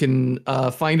sheet. You can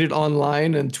find it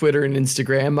online on Twitter and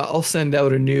Instagram. I'll send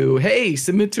out a new, hey,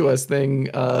 submit to us thing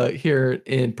here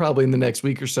probably in the next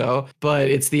week or so. But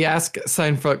it's the Ask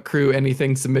Signfuck Crew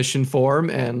Anything submission form.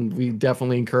 And we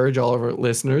definitely encourage all of our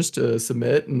listeners to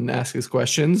submit and ask us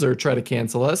questions or try to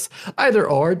cancel us. Either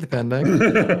or, depending.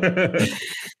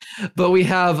 But we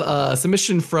have a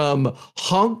submission from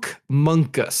Honk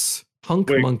Munkus.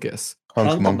 Monkus.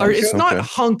 Hunk Monkus. Or it's not Okay.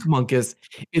 Hunk Monkus.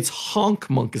 It's Honk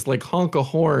Monkus, like honk a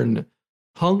horn.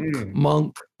 Honk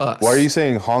Monk us. Why are you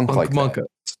saying honk like Monkus?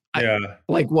 that? Yeah.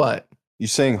 Like what? You're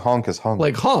saying honk as honk.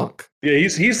 Like honk. Yeah,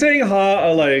 he's saying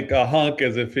like a honk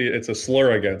as if it's a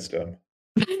slur against him.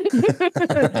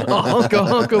 A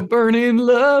honka burning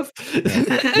love.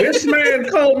 This man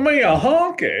called me a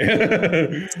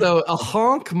honky. So a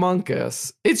honk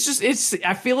monkus. It's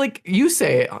I feel like you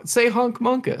say it. Say honk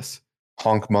monkus.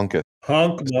 Honk monkus.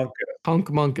 Honk monk. Honk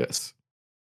monkus.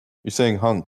 You're saying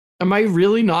hunk. Am I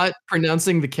really not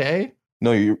pronouncing the K?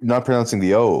 No, you're not pronouncing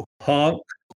the O. Honk.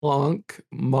 Honk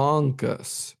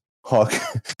monkus. Honk.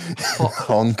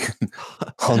 Honk.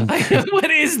 Honk.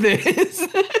 What is this?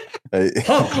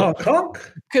 Honk, honk,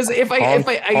 honk. Because if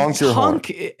Honk your horn.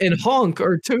 honk and honk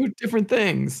are two different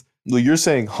things. No, you're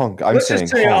saying hunk. I'm Let's saying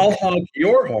just say honk. I'll honk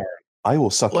your horn. I will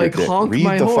suck Like your dick. honk Read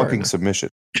my the horn. fucking submission.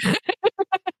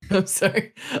 I'm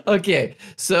sorry. Okay,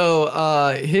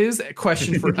 so his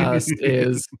question for us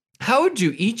is: how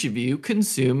do each of you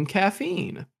consume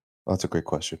caffeine? Oh, that's a great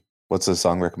question. What's the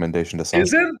song recommendation to Sasha?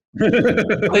 Is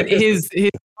it? But his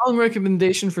song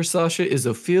recommendation for Sasha is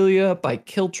 "Ophelia" by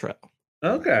Kiltro.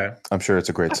 Okay. I'm sure it's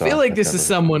a great I song. feel like I've this is never-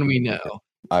 someone we know.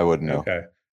 I wouldn't know.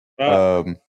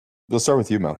 Okay. We'll start with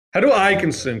you, Mel. How do I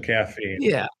consume caffeine?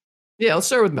 Yeah, let's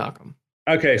start with Malcolm.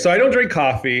 Okay, so I don't drink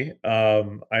coffee.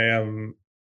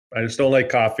 I just don't like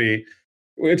coffee.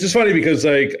 It's just funny because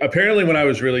like apparently when I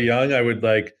was really young, I would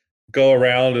like go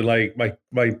around and like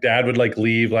my dad would like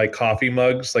leave like coffee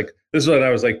mugs. Like this is when I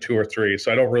was like 2 or 3,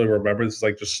 so I don't really remember. This is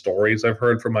like just stories I've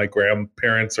heard from my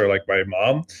grandparents or like my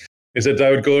mom. Is that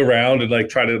I would go around and like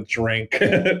try to drink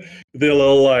the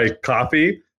little like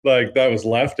coffee like that was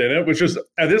left in it, which was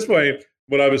at this point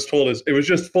what I was told is it was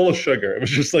just full of sugar. It was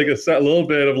just like a little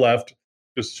bit of left.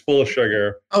 Just full of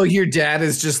sugar. Oh, your dad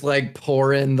is just like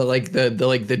pouring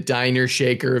the diner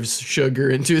shaker of sugar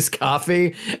into his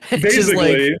coffee. And just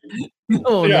Basically, like,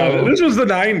 oh yeah. no, This was the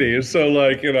 '90s, so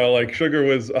like like sugar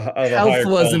was of a higher health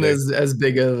wasn't quality. as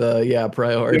big of a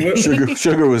priority. It was-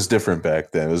 Sugar was different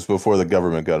back then. It was before the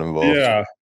government got involved. Yeah.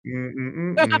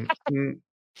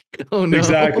 Oh no,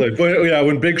 Exactly. But yeah,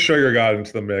 when Big Sugar got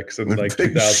into the mix in When like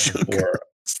Big 2004.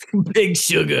 Big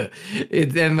Sugar.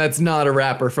 And that's not a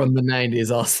rapper from the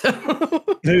 90s also.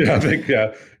 Yeah.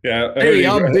 Hey,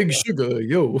 I'm Big Sugar,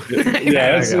 yo.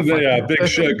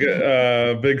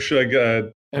 Big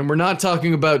Sugar. And we're not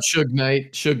talking about Suge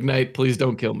Knight. Suge Knight, please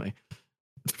don't kill me.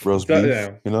 Roast beef,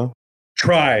 Yeah. you know?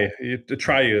 Try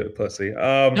you pussy.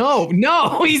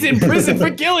 No, he's in prison for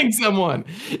killing someone.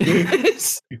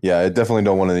 Yeah, I definitely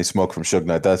don't want any smoke from Suge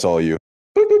Knight. That's all you.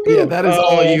 Yeah, that is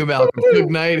all you, Malcolm. Suge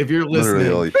Knight, if you're Literally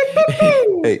listening. all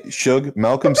you. Hey, Suge,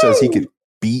 Malcolm says he could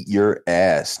beat your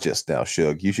ass just now,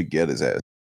 Suge. You should get his ass.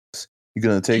 You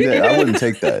gonna take that? I wouldn't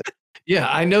take that. Yeah,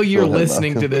 I know you're Go ahead,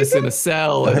 listening to Malcolm. this in a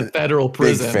cell in a federal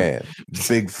prison.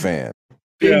 Big fan.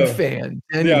 Big Yeah. fan.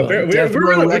 Yeah, Genuine. we're Death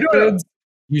Row doing it. Records,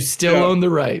 you still Yeah. own the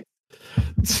right.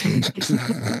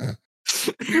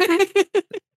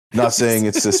 Not saying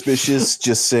it's suspicious,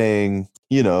 just saying,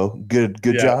 good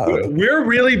job. We're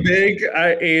really big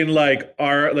in like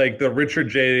the Richard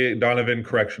J. Donovan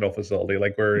Correctional Facility.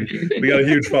 Like we got a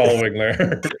huge following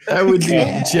there. That would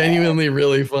be genuinely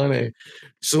really funny.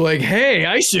 So like, hey,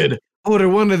 I should order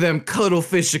one of them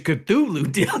Cuttlefish of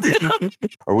Cthulhu deal.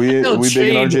 Are we big in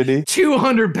RJD?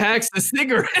 200 packs of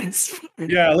cigarettes.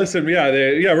 Yeah, listen,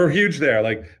 we're huge there.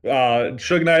 Like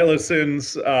Suge Knight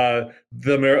listens, the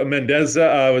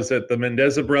Mendeza, was it the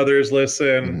Mendeza brothers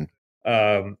listen?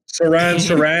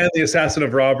 Saran, the assassin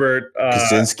of Robert.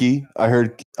 Kaczynski. I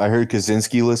heard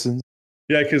Kaczynski listens.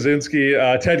 Yeah,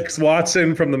 Kaczynski. Ted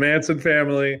Watson from the Manson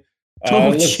family.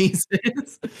 Jesus.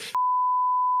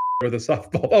 Or the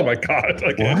softball. Oh my god!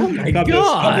 Okay. Oh my Not this-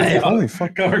 God. not this- Holy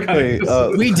fuck. Cover- Hey,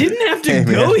 We didn't have to Hey,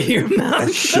 go man. here, man.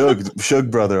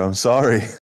 Suge brother, I'm sorry.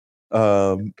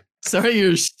 Sorry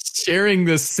you're sharing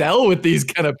the cell with these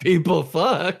kind of people.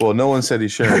 Fuck. Well, no one said he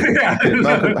shared. Yeah. Hey,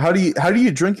 Malcolm, how do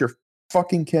you drink your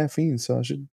fucking caffeine,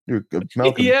 Sasha?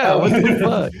 Malcolm. Yeah, what the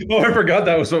fuck? Oh, I forgot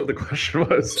that was what the question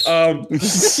was.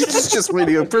 He's just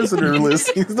reading a prisoner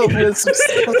list. He's not reading some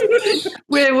stuff.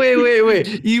 Wait.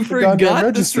 You Goddamn forgot the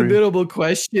registry. submittable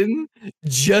question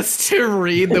just to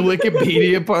read the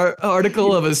Wikipedia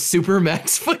article of a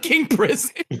Supermax fucking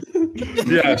prison.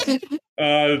 Yes,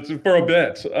 for a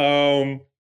bit.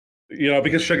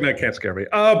 Because Suge Knight can't scare me.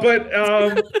 But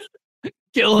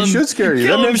Kill him. He should scare you.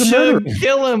 Kill That him, man's a murderer. Suge.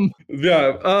 Kill him.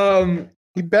 yeah.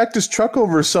 He backed his truck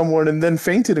over someone and then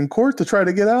fainted in court to try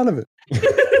to get out of it.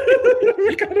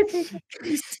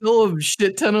 He stole a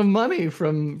shit ton of money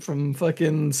from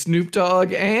fucking Snoop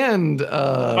Dogg and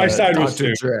My side was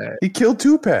Dr. Snoop. Dre. He killed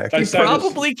Tupac. I He side was-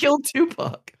 probably killed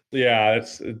Tupac. Yeah,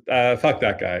 it's fuck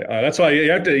that guy. That's why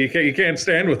you can't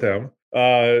stand with him.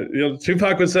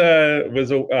 Tupac was a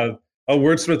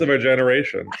wordsmith of our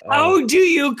generation. How do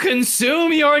you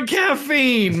consume your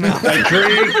caffeine? I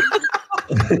drink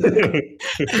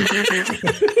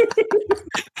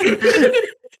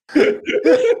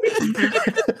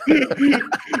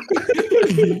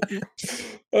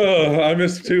Oh, I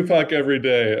miss Tupac every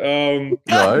day. No,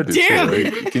 I do damn too.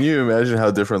 it. Like, can you imagine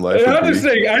how different life I'm would just be?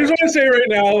 saying, I just want to say right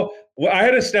now, I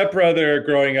had a stepbrother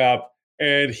growing up,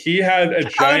 and he had a How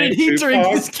giant did he drink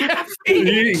Tupac. his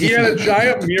caffeine? He had a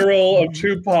giant mural of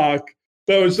Tupac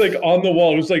that was like on the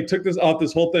wall. It was like took this off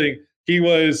this whole thing. He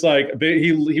was like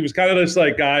he was kind of this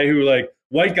like guy who like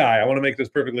white guy. I want to make this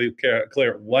perfectly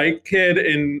clear. White kid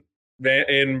in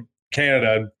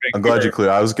Canada. I'm glad you're clear.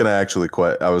 I was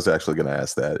actually gonna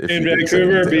ask that. If In you didn't say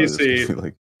Vancouver, anything, I was BC. gonna be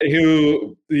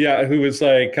like, who was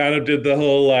like kind of did the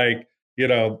whole like, you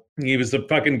know, he was the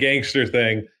fucking gangster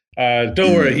thing.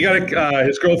 Don't worry, he got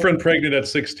his girlfriend pregnant at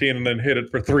 16 and then hid it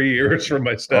for 3 years from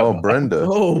my stepmom. oh, Brenda.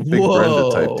 Oh, Big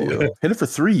Brenda type deal. Hit it for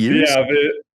 3 years?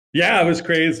 Yeah, it was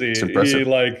crazy. It's impressive.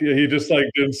 He just like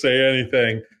didn't say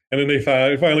anything. And then they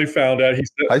finally found out. He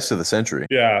said, Heist of the century.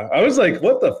 yeah, I was like,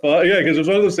 what the fuck? Yeah, because it was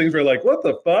one of those things where like, what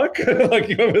the fuck? Like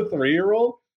you have a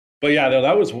 3-year-old? But yeah, no,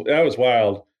 that was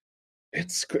wild. I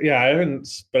haven't,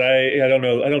 but I don't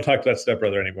know. I don't talk to that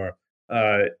stepbrother anymore.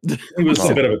 He was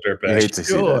a bit of a You dirtbag. hate to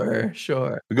see that.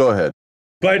 Sure. Go ahead.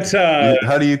 But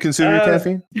How do you consume your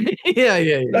caffeine?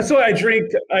 Yeah. that's why I drink.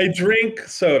 I drink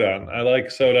soda. I like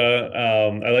soda.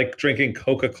 I like drinking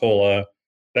Coca-Cola.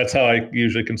 That's how I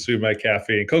usually consume my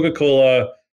caffeine. Coca-Cola,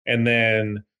 and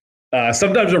then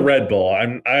sometimes a Red Bull.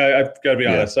 I've got to be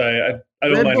honest. I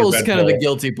don't Red mind Bull's a Red kind Bull. of a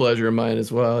guilty pleasure of mine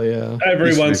as well. Yeah. Every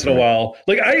Used to be once in a for me. while.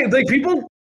 Like people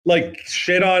like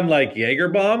shit on like Jaeger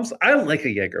bombs. I like a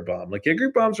Jaeger bomb. Like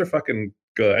Jaeger bombs are fucking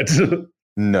good.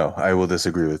 No, I will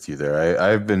disagree with you there.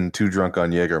 I've been too drunk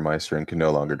on Jägermeister and can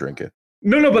no longer drink it.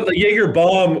 No, but the Jaeger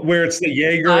bomb where it's the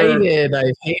Jaeger.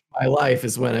 I hate my life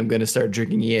is when I'm going to start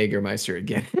drinking Jägermeister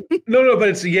again. No, but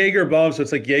it's the Jaeger bomb, so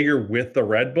it's like Jaeger with the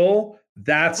Red Bull.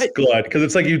 That's good because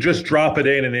it's like you just drop it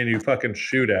in and then you fucking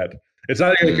shoot it. It's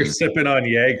not like you're sipping on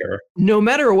Jaeger. No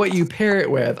matter what you pair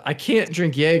it with, I can't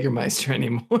drink Jägermeister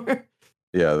anymore.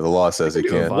 Yeah, the law says you do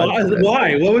a can't. vodka.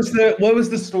 Why? What was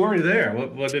the story there?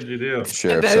 What did you do?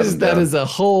 Sheriff That shut is him that down. is a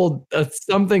whole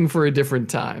something for a different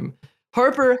time.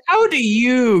 Harper, how do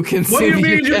you consume? What do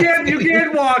you your mean? caffeine? You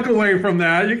can't walk away from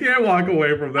that. You can't walk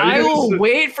away from that. I You will just-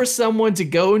 wait for someone to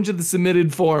go into the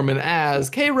submitted form and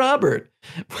ask, "Hey, Robert,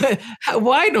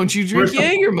 why don't you drink Where's the-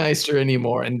 Jägermeister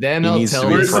anymore?" And then He I'll needs tell to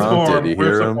be you. Where's the something. prompted. form? You Where's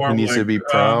hear the him? He form, needs to like, be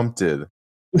prompted.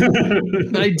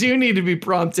 I do need to be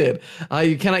prompted.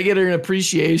 Can I get an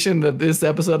appreciation that this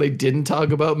episode I didn't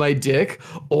talk about my dick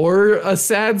or a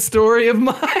sad story of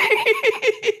mine?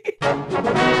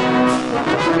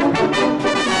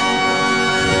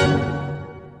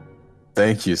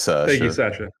 Thank you, Sasha. Thank you,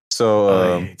 Sasha. So,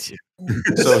 I hate you.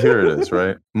 so here it is,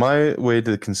 right? My way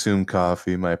to consume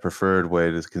coffee, my preferred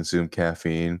way to consume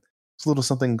caffeine, it's a little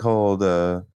something called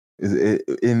in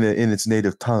its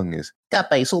native tongue is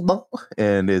café soda,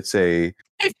 and it's a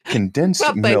condensed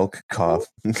Café. milk coffee,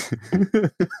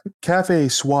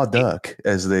 café soi duck,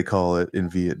 as they call it in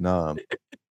Vietnam,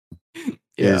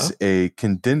 Yeah. is a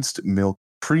condensed milk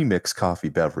premix coffee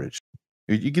beverage.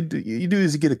 You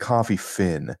get a coffee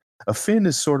fin. A fin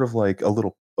is sort of like a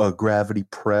little gravity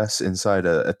press inside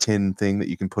a tin thing that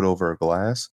you can put over a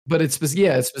glass. But it's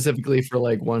specifically for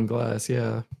like one glass.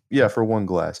 Yeah. Yeah, for one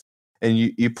glass. And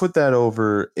you put that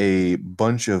over a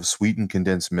bunch of sweetened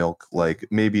condensed milk, like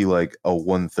maybe like a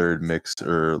 1/3 mixed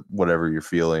or whatever you're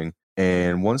feeling.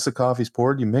 And once the coffee's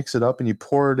poured, you mix it up and you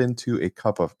pour it into a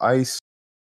cup of ice,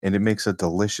 and it makes a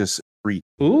delicious treat.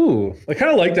 Ooh, I kind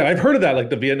of like that. I've heard of that, like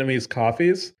the Vietnamese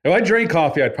coffees. If I drank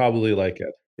coffee, I'd probably like it.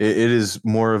 It is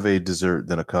more of a dessert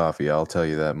than a coffee, I'll tell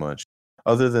you that much.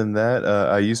 Other than that,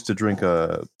 I used to drink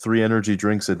 3 energy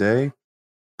drinks a day.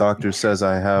 Doctor says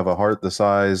I have a heart the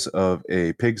size of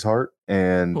a pig's heart,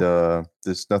 and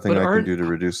there's nothing But I can do to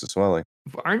reduce the swelling.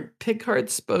 Aren't pig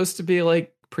hearts supposed to be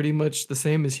like pretty much the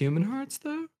same as human hearts,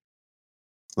 though?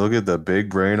 Look at the big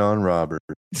brain on Robert.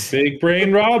 Big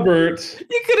brain Robert.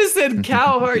 You could have said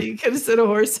cow heart. You could have said a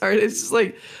horse heart. It's just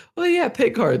like, well, yeah,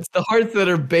 pig hearts. The hearts that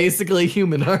are basically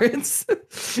human hearts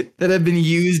that have been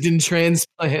used in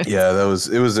transplants. Yeah, it was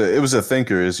a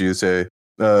thinker, as you say.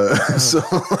 So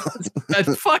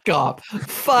Fuck off.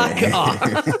 Fuck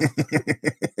off.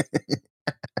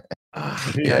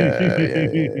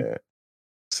 yeah.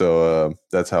 So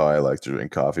that's how I like to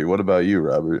drink coffee. What about you,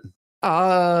 Robert?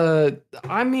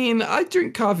 I mean, I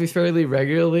drink coffee fairly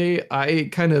regularly. I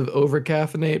kind of over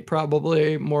caffeinate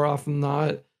probably more often than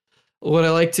not. What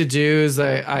I like to do is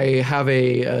I have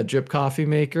a drip coffee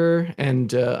maker,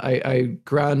 and I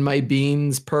ground my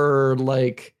beans per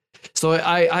like So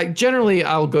I generally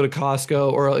I'll go to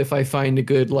Costco, or if I find a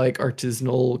good like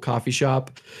artisanal coffee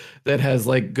shop that has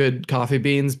like good coffee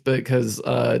beans, because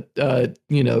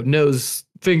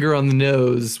finger on the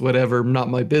nose, whatever, not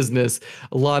my business.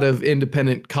 A lot of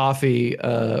independent coffee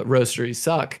roasteries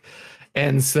suck.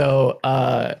 And so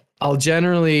I'll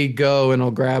generally go and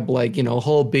I'll grab like,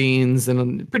 whole beans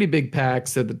and pretty big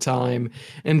packs at the time.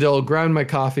 And I'll grind my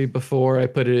coffee before I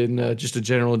put it in just a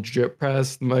general drip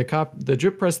press. The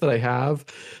drip press that I have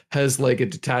has like a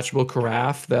detachable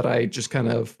carafe that I just kind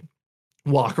of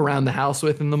walk around the house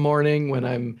with in the morning when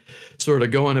I'm sort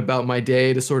of going about my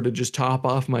day, to sort of just top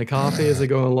off my coffee as I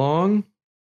go along.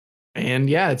 And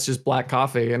yeah, it's just black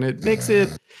coffee and it makes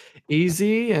it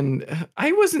easy. And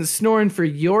I wasn't snoring for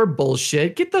your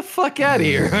bullshit. Get the fuck out of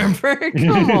here, Harper.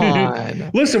 Come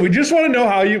on. Listen, we just want to know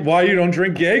why you don't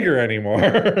drink Jaeger anymore.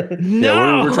 No.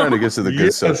 Yeah, we're trying to get to the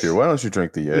good stuff here. Why don't you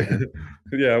drink the Jaeger?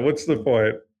 Yeah, what's the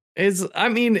point? Is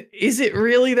it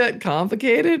really that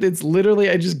complicated? It's literally,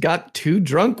 I just got too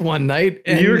drunk one night.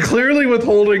 And you're clearly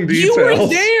withholding details. You were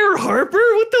there, Harper.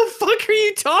 What the fuck are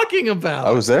you talking about?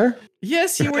 I was there?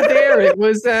 Yes, you were there. It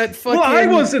was that fucking... Well, I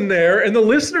wasn't there, and the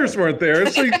listeners weren't there.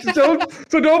 So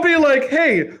don't be like,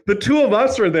 hey, the two of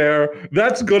us were there.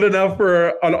 That's good enough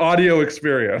for an audio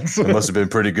experience. It must have been a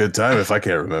pretty good time if I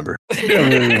can't remember.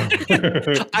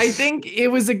 I think it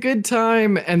was a good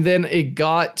time, and then it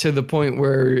got to the point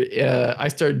where I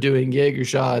started doing Jaeger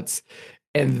shots,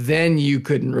 and then you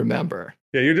couldn't remember.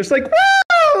 Yeah, you're just like,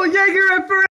 whoa, Jaeger at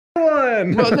forever. Well,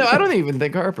 no, I don't even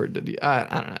think Harper did. I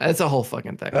don't know. That's a whole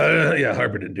fucking thing. Yeah,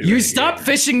 Harper didn't do it. You stop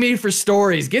fishing me for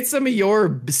stories. Get some of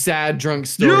your sad drunk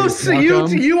stories.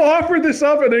 You offered this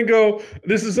up and then go,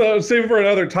 this is save it for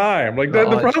another time. Like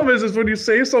the problem is when you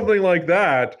say something like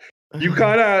that, you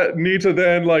kind of need to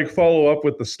then like follow up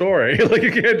with the story. Like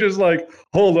you can't just like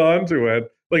hold on to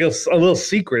it like a little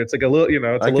secret. It's like a little, it's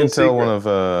a little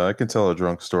secret. I can tell a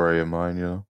drunk story of mine.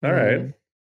 All right.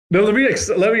 No, let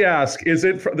me ask: is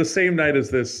it the same night as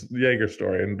this Jaeger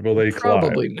story, and will they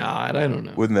Probably collide? not. I don't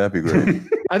know. Wouldn't that be great?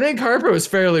 I think Harper was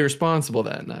fairly responsible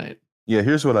that night. Yeah,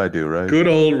 here's what I do, right? Good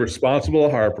old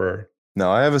responsible Harper.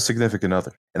 Now, I have a significant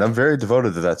other, and I'm very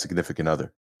devoted to that significant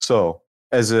other. So,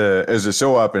 as a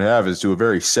so often happens to a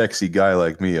very sexy guy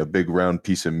like me, a big round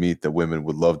piece of meat that women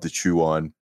would love to chew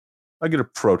on, I get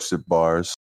approached at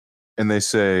bars, and they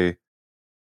say,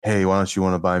 "Hey, why don't you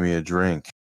want to buy me a drink?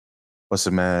 What's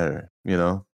the matter?"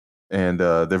 And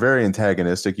they're very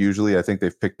antagonistic. Usually, I think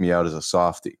they've picked me out as a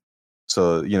softie.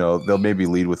 So, they'll maybe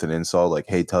lead with an insult like,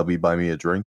 "Hey, Tubby, buy me a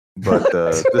drink." But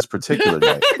this particular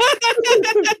night,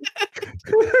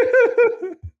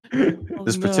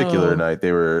 night,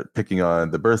 they were picking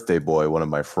on the birthday boy, one of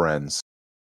my friends.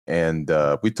 And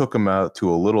we took him out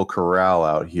to a little corral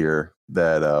out here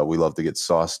that we love to get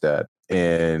sauced at.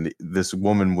 And this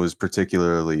woman was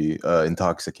particularly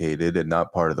intoxicated and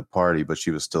not part of the party, but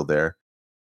she was still there.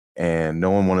 And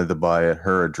no one wanted to buy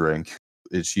her a drink.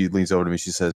 And she leans over to me,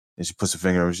 she says, and she puts her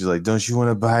finger on me, she's like, "Don't you want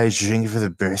to buy a drink for the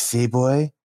birthday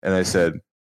boy?" And I said,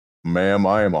 "Ma'am,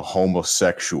 I am a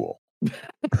homosexual."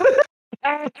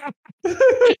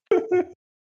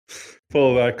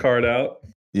 Pull that card out.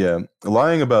 Yeah,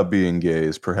 lying about being gay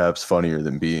is perhaps funnier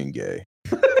than being gay.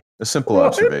 A simple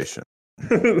observation.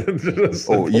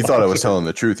 Oh, you thought I was telling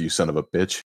the truth, you son of a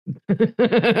bitch.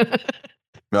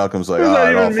 Malcolm's like,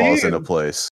 it all falls into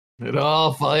place. It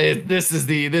all falls.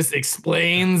 This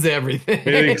explains everything.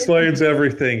 It explains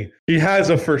everything. He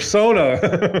has a persona.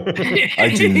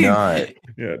 I do not.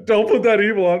 Yeah, don't put that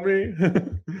evil on me.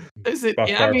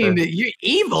 You're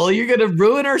evil. You're gonna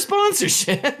ruin our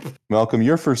sponsorship. Malcolm,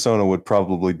 your persona would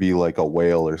probably be like a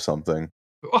whale or something.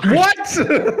 What?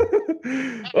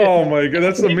 Oh my god,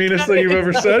 that's the meanest thing you've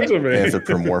ever said to me.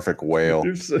 Anthropomorphic whale.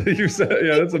 You said,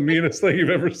 yeah, that's the meanest thing you've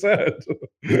ever said.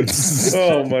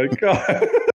 Oh my god.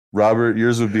 Robert,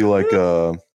 yours would be like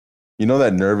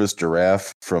that nervous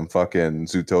giraffe from fucking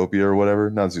Zootopia or whatever?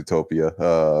 Not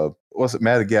Zootopia. What's it?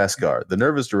 Madagascar. The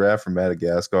nervous giraffe from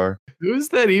Madagascar. Who's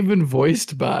that even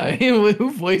voiced by?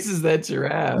 Who voices that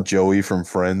giraffe? Joey from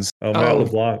Friends. Oh, Matt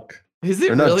LeBlanc. Is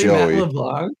it really Matt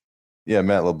LeBlanc? Yeah,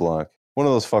 Matt LeBlanc. One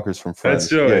of those fuckers from Friends.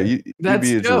 That's Joey. Yeah, you'd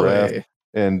be a giraffe. Joey.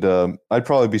 And I'd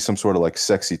probably be some sort of like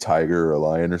sexy tiger or a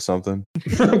lion or something.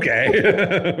 Okay.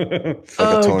 Like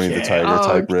a Tony the Tiger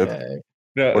type rip.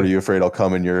 No. Or are you afraid I'll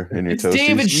come in your toasties?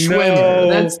 David Schwimmer.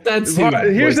 No. That's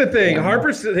Here's the thing.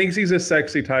 Harper thinks he's a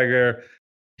sexy tiger.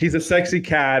 He's a sexy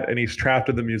cat, and he's trapped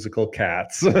in the musical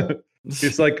Cats.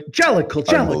 He's like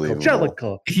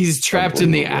Jellicle. He's trapped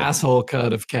in the asshole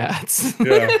cut of Cats.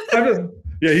 Yeah,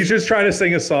 he's just trying to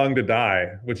sing a song to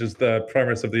die, which is the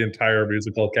premise of the entire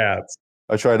musical Cats.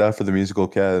 I tried out for the musical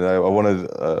cat, and I wanted.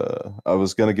 I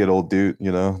was gonna get Old Dude.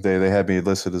 You know, they had me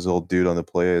listed as Old Dude on the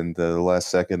play, and the last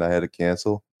second I had to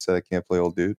cancel. Said I can't play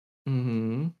Old Dude.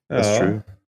 Mm-hmm. That's true.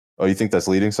 Oh, you think that's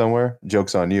leading somewhere?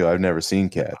 Joke's on you. I've never seen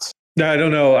Cats. No, I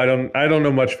don't know. I don't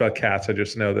know much about cats. I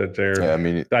just know that they're. Yeah, I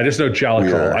mean, I just know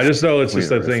Jellicle. I just know it's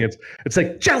just a thing. are. It's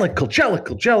like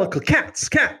Jellicle, cats.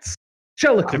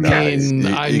 Jellicle, I cats. mean,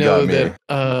 You- I you know got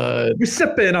me. We're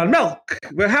sipping on milk.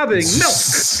 We're having milk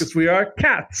because we are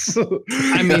cats.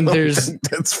 I mean, there's.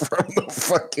 that's from the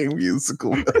fucking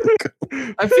musical.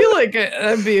 I feel like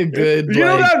that'd be a good. You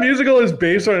know like, that musical is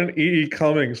based on an E.E.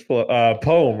 Cummings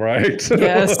poem, right?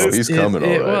 Yes, Oh, he's coming,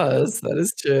 It all right. was. That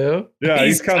is true. Yeah,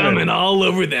 he's coming. all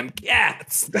over them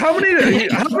cats. How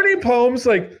many poems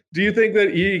like do you think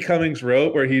that E.E. Cummings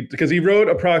wrote? Where because he wrote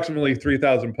approximately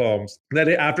 3,000 poems. That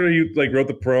after he like wrote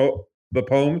the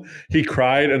poem, he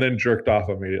cried and then jerked off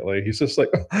immediately. He's just like,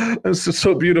 "This is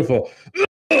so beautiful."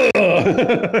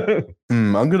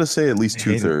 I'm gonna say at least I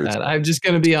hated 2/3. that. I'm just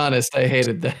gonna be honest. I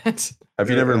hated that. Have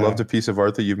you never Yeah. loved a piece of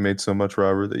art that you've made so much,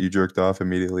 Robert, that you jerked off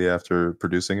immediately after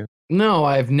producing it? No,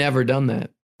 I've never done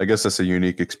that. I guess that's a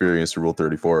unique experience to Rule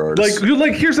 34 artists.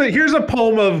 like here's a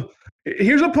poem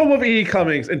of E.E.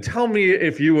 Cummings, and tell me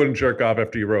if you wouldn't jerk off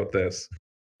after you wrote this.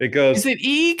 It goes. Is it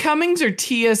E. Cummings or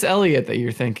T.S. Eliot that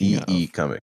you're thinking of? E.E.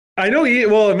 coming. I know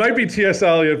it might be T.S.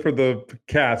 Eliot for the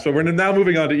cats, but we're now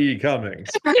moving on to E.E. Cummings.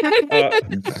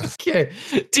 Okay,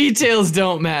 details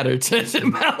don't matter to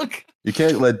Malcolm. You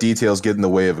can't let details get in the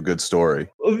way of a good story.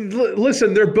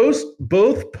 Listen, they're both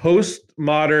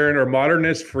postmodern or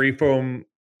modernist freeform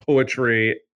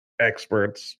poetry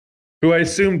experts who I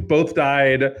assume both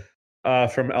died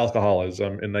from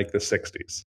alcoholism in like the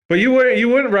 60s. But you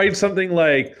wouldn't write something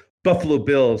like Buffalo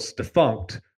Bill's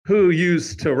defunct, who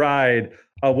used to ride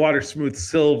a water smooth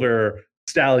silver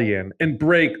stallion and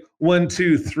break 1,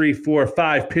 2, 3, 4,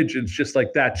 5 pigeons just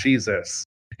like that. Jesus,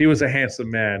 he was a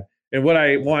handsome man. And what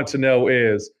I want to know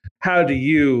is, how do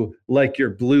you like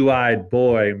your blue-eyed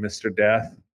boy, Mr.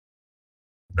 Death?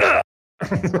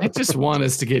 I just want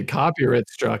us to get copyright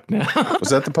struck now. Was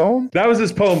that the poem? That was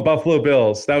his poem, Buffalo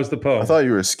Bills. That was the poem. I thought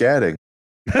you were scatting.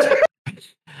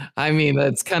 I mean,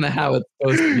 that's kind of how it's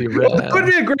supposed to be read. That would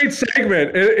be a great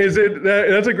segment. Is it?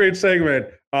 That's a great segment.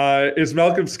 Is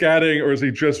Malcolm scatting, or is he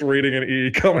just reading an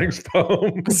E.E. Cummings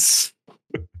poem?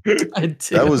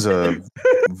 That was a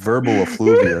verbal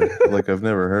effluvia like I've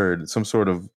never heard. Some sort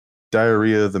of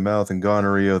diarrhea of the mouth and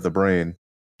gonorrhea of the brain.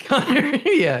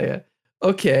 yeah.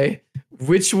 Okay.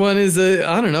 Which one is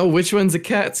I don't know. Which one's a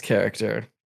cat's character?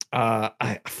 I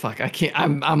can't.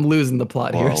 I'm losing the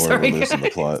plot here. We're Sorry, losing the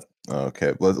guys. plot.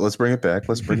 Okay, let's bring it back.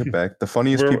 Let's bring it back. The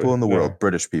funniest people in the world,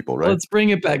 British people, right? Let's bring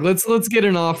it back. Let's get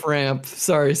an off ramp.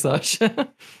 Sorry, Sasha.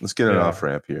 Let's get an off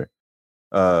ramp here.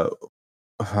 What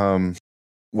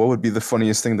would be the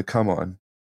funniest thing to come on?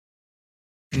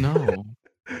 No.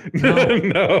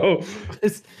 No.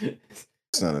 It's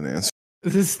It's not an answer.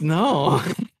 no.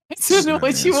 I don't know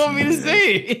what you want me to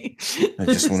say. I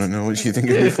just want to know what you think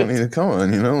would be funny to come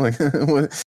on. You know, like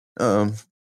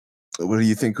what do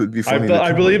you think would be funny?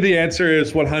 I believe the answer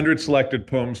is 100 selected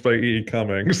poems by E.E.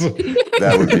 Cummings.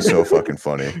 That would be so fucking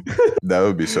funny. That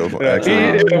would be so funny.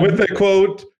 With the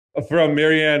quote from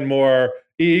Marianne Moore,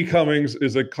 E.E. Cummings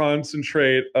is a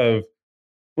concentrate of.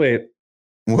 Wait.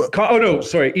 What?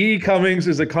 E.E. Cummings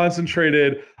is a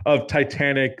concentrated of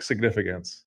Titanic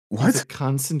significance. What?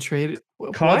 Concentrated.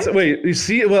 What? Wait, you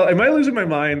see? Well, am I losing my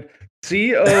mind?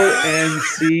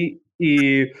 CONCE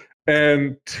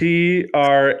and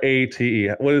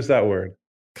TRATE. What is that word?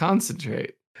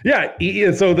 Concentrate. Yeah.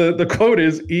 So the quote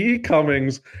is E.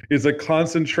 Cummings is a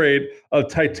concentrate of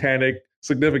Titanic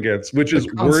significance, which is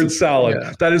word salad.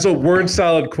 Yeah. That is a word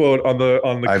salad quote on the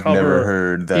I've cover. never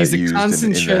heard that He's a used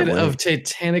concentrate in that way. of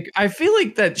Titanic. I feel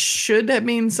like that should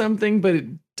mean something, but it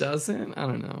doesn't. I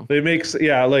don't know. They make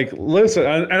like listen,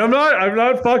 and I'm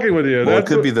not fucking with you. Well, it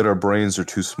could be that our brains are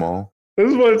too small.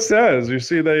 This is what it says. You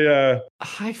see, they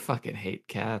I fucking hate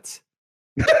cats.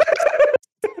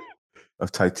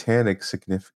 Of Titanic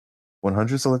significance.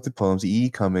 100 selected poems. E.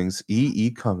 Cummings.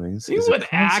 E. Cummings. See is a what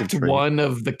Act concentrate. 1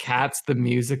 of the Cats the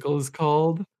musical is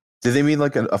called? Did they mean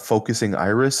like a focusing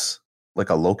iris? Like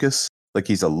a locus? Like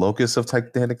he's a locus of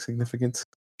Titanic significance?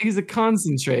 He's a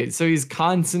concentrate, so he's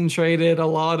concentrated a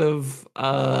lot of.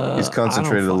 He's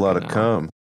concentrated a lot of cum.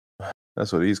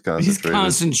 That's what he's concentrated. He's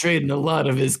concentrating a lot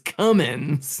of his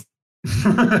cummins.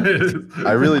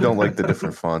 I really don't like the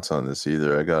different fonts on this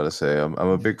either. I gotta say, I'm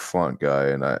a big font guy,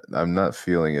 and I'm not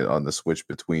feeling it on the switch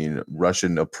between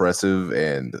Russian oppressive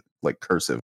and like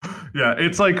cursive. Yeah,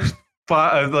 it's like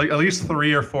at least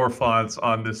 3 or 4 fonts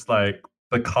on this like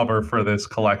the cover for this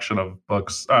collection of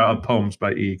books, poems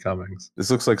by E. Cummings.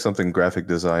 This looks like something graphic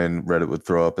design Reddit would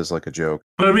throw up as like a joke.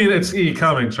 But I mean, it's E.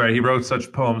 Cummings, right? He wrote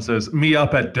such poems as "Me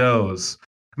up at doze."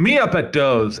 Me up at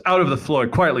doze, out of the floor,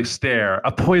 quietly stare.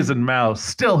 A poisoned mouse,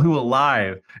 still who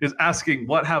alive, is asking,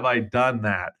 "What have I done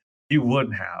that you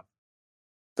wouldn't have?"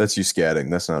 That's you scatting.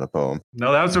 That's not a poem.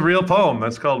 No, that was a real poem.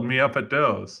 That's called "Me Up at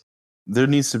Doze." There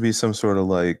needs to be some sort of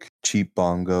like cheap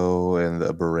bongo and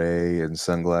a beret and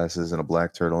sunglasses and a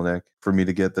black turtleneck for me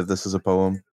to get that this is a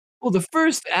poem. Well, the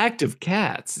first act of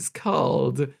Cats is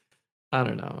called, I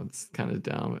don't know, it's kind of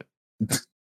dumb.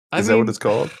 Is that what it's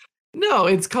called? No,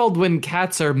 it's called When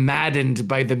Cats Are Maddened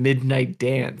by the Midnight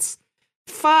Dance.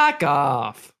 Fuck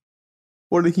off.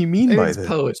 What did he mean by It's that?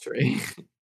 poetry.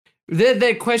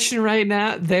 That question right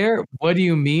now there, what do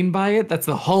you mean by it? That's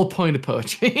the whole point of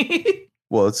poetry.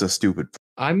 Well, it's a stupid.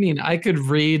 I mean, I could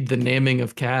read The Naming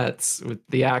of Cats with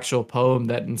the actual poem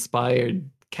that inspired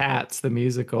Cats, the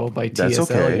musical by That's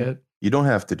T.S. okay. Eliot. You don't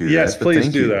have to do Yes, that. but please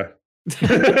thank do you.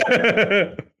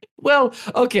 that. Well,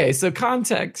 okay, so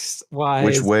context-wise...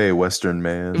 Which way, Western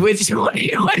man? Which way,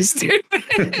 Western?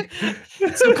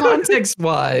 So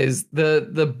context-wise,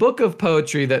 the book of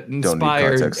poetry that Don't need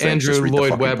inspired context, thanks. Just Andrew read the Lloyd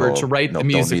fucking Webber poem. to write No, the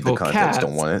musical don't need the context. Cats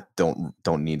Don't want it.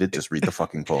 Don't need it. Just read the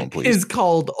fucking poem, please. is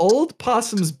called Old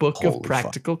Possum's Book Holy of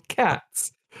Practical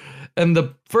Cats. And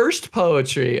the first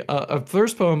poetry,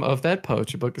 first poem of that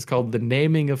poetry book is called The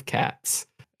Naming of Cats.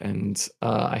 And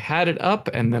I had it up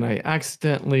and then I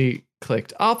accidentally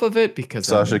clicked off of it because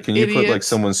Sasha, can you put like idiot.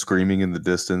 someone screaming in the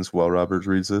distance while Robert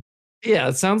reads it? Yeah,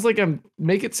 it sounds like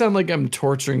make it sound like I'm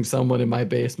torturing someone in my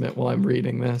basement while I'm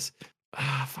reading this.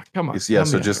 Fuck, come on. Yeah, help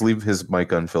so me just leave his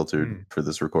mic unfiltered Hmm. for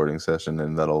this recording session,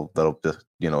 and that'll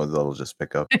just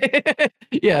pick up. out.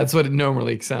 Yeah, that's what it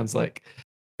normally sounds like.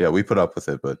 Yeah, we put up with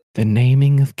it, but The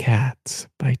Naming of Cats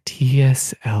by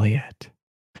T.S. Eliot.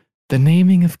 The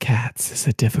naming of cats is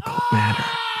a difficult matter.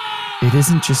 It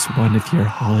isn't just one of your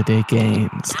holiday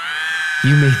games.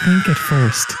 You may think at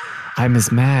first, I'm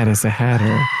as mad as a hatter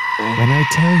when I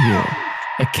tell you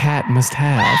a cat must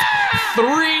have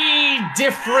 3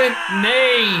 different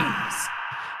names.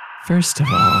 First of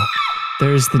all,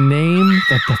 there's the name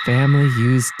that the family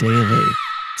used daily,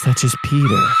 such as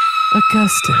Peter,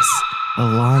 Augustus,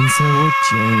 Alonzo, or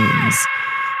James,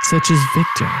 such as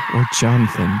Victor or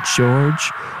Jonathan,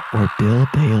 George, or Bill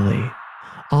Bailey.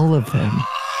 All of them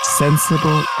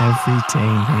sensible,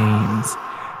 everyday names.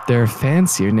 There are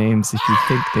fancier names if you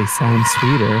think they sound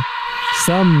sweeter.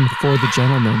 Some for the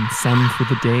gentlemen, some for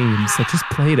the dames, such as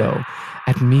Plato,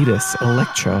 Admetus,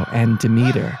 Electro, and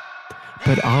Demeter.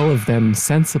 But all of them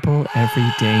sensible,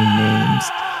 everyday names.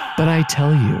 But I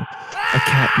tell you, a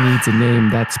cat needs a name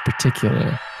that's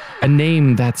particular, a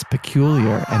name that's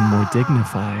peculiar and more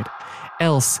dignified.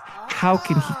 Else, how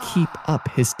can he keep up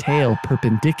his tail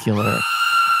perpendicular,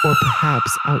 or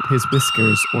perhaps out his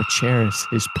whiskers, or cherish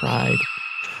his pride?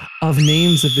 Of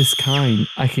names of this kind,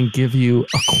 I can give you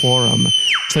a quorum,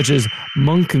 such as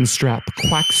Munkenstrap,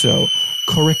 Quaxo,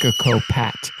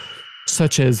 Coricopat,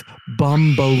 such as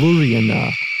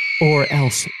Bombaluriana, or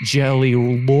else Jelly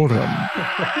Lorum.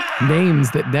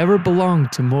 Names that never belong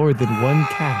to more than one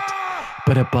cat,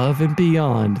 but above and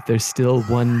beyond, there's still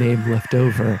one name left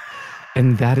over,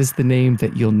 and that is the name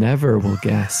that you'll never will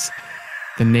guess.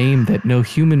 The name that no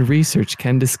human research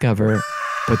can discover,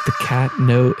 but the cat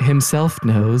himself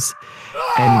knows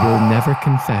and will never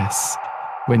confess.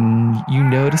 When you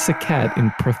notice a cat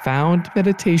in profound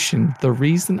meditation, the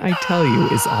reason I tell you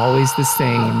is always the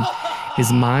same.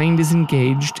 His mind is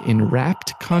engaged in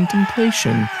rapt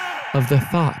contemplation of the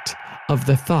thought, of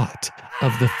the thought,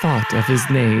 of the thought of his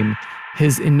name,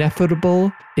 his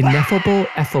ineffable,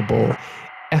 effable,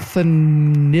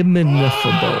 ephonymous,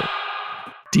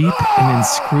 deep and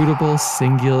inscrutable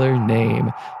singular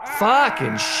name.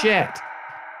 Fucking shit.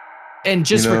 And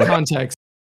just for context,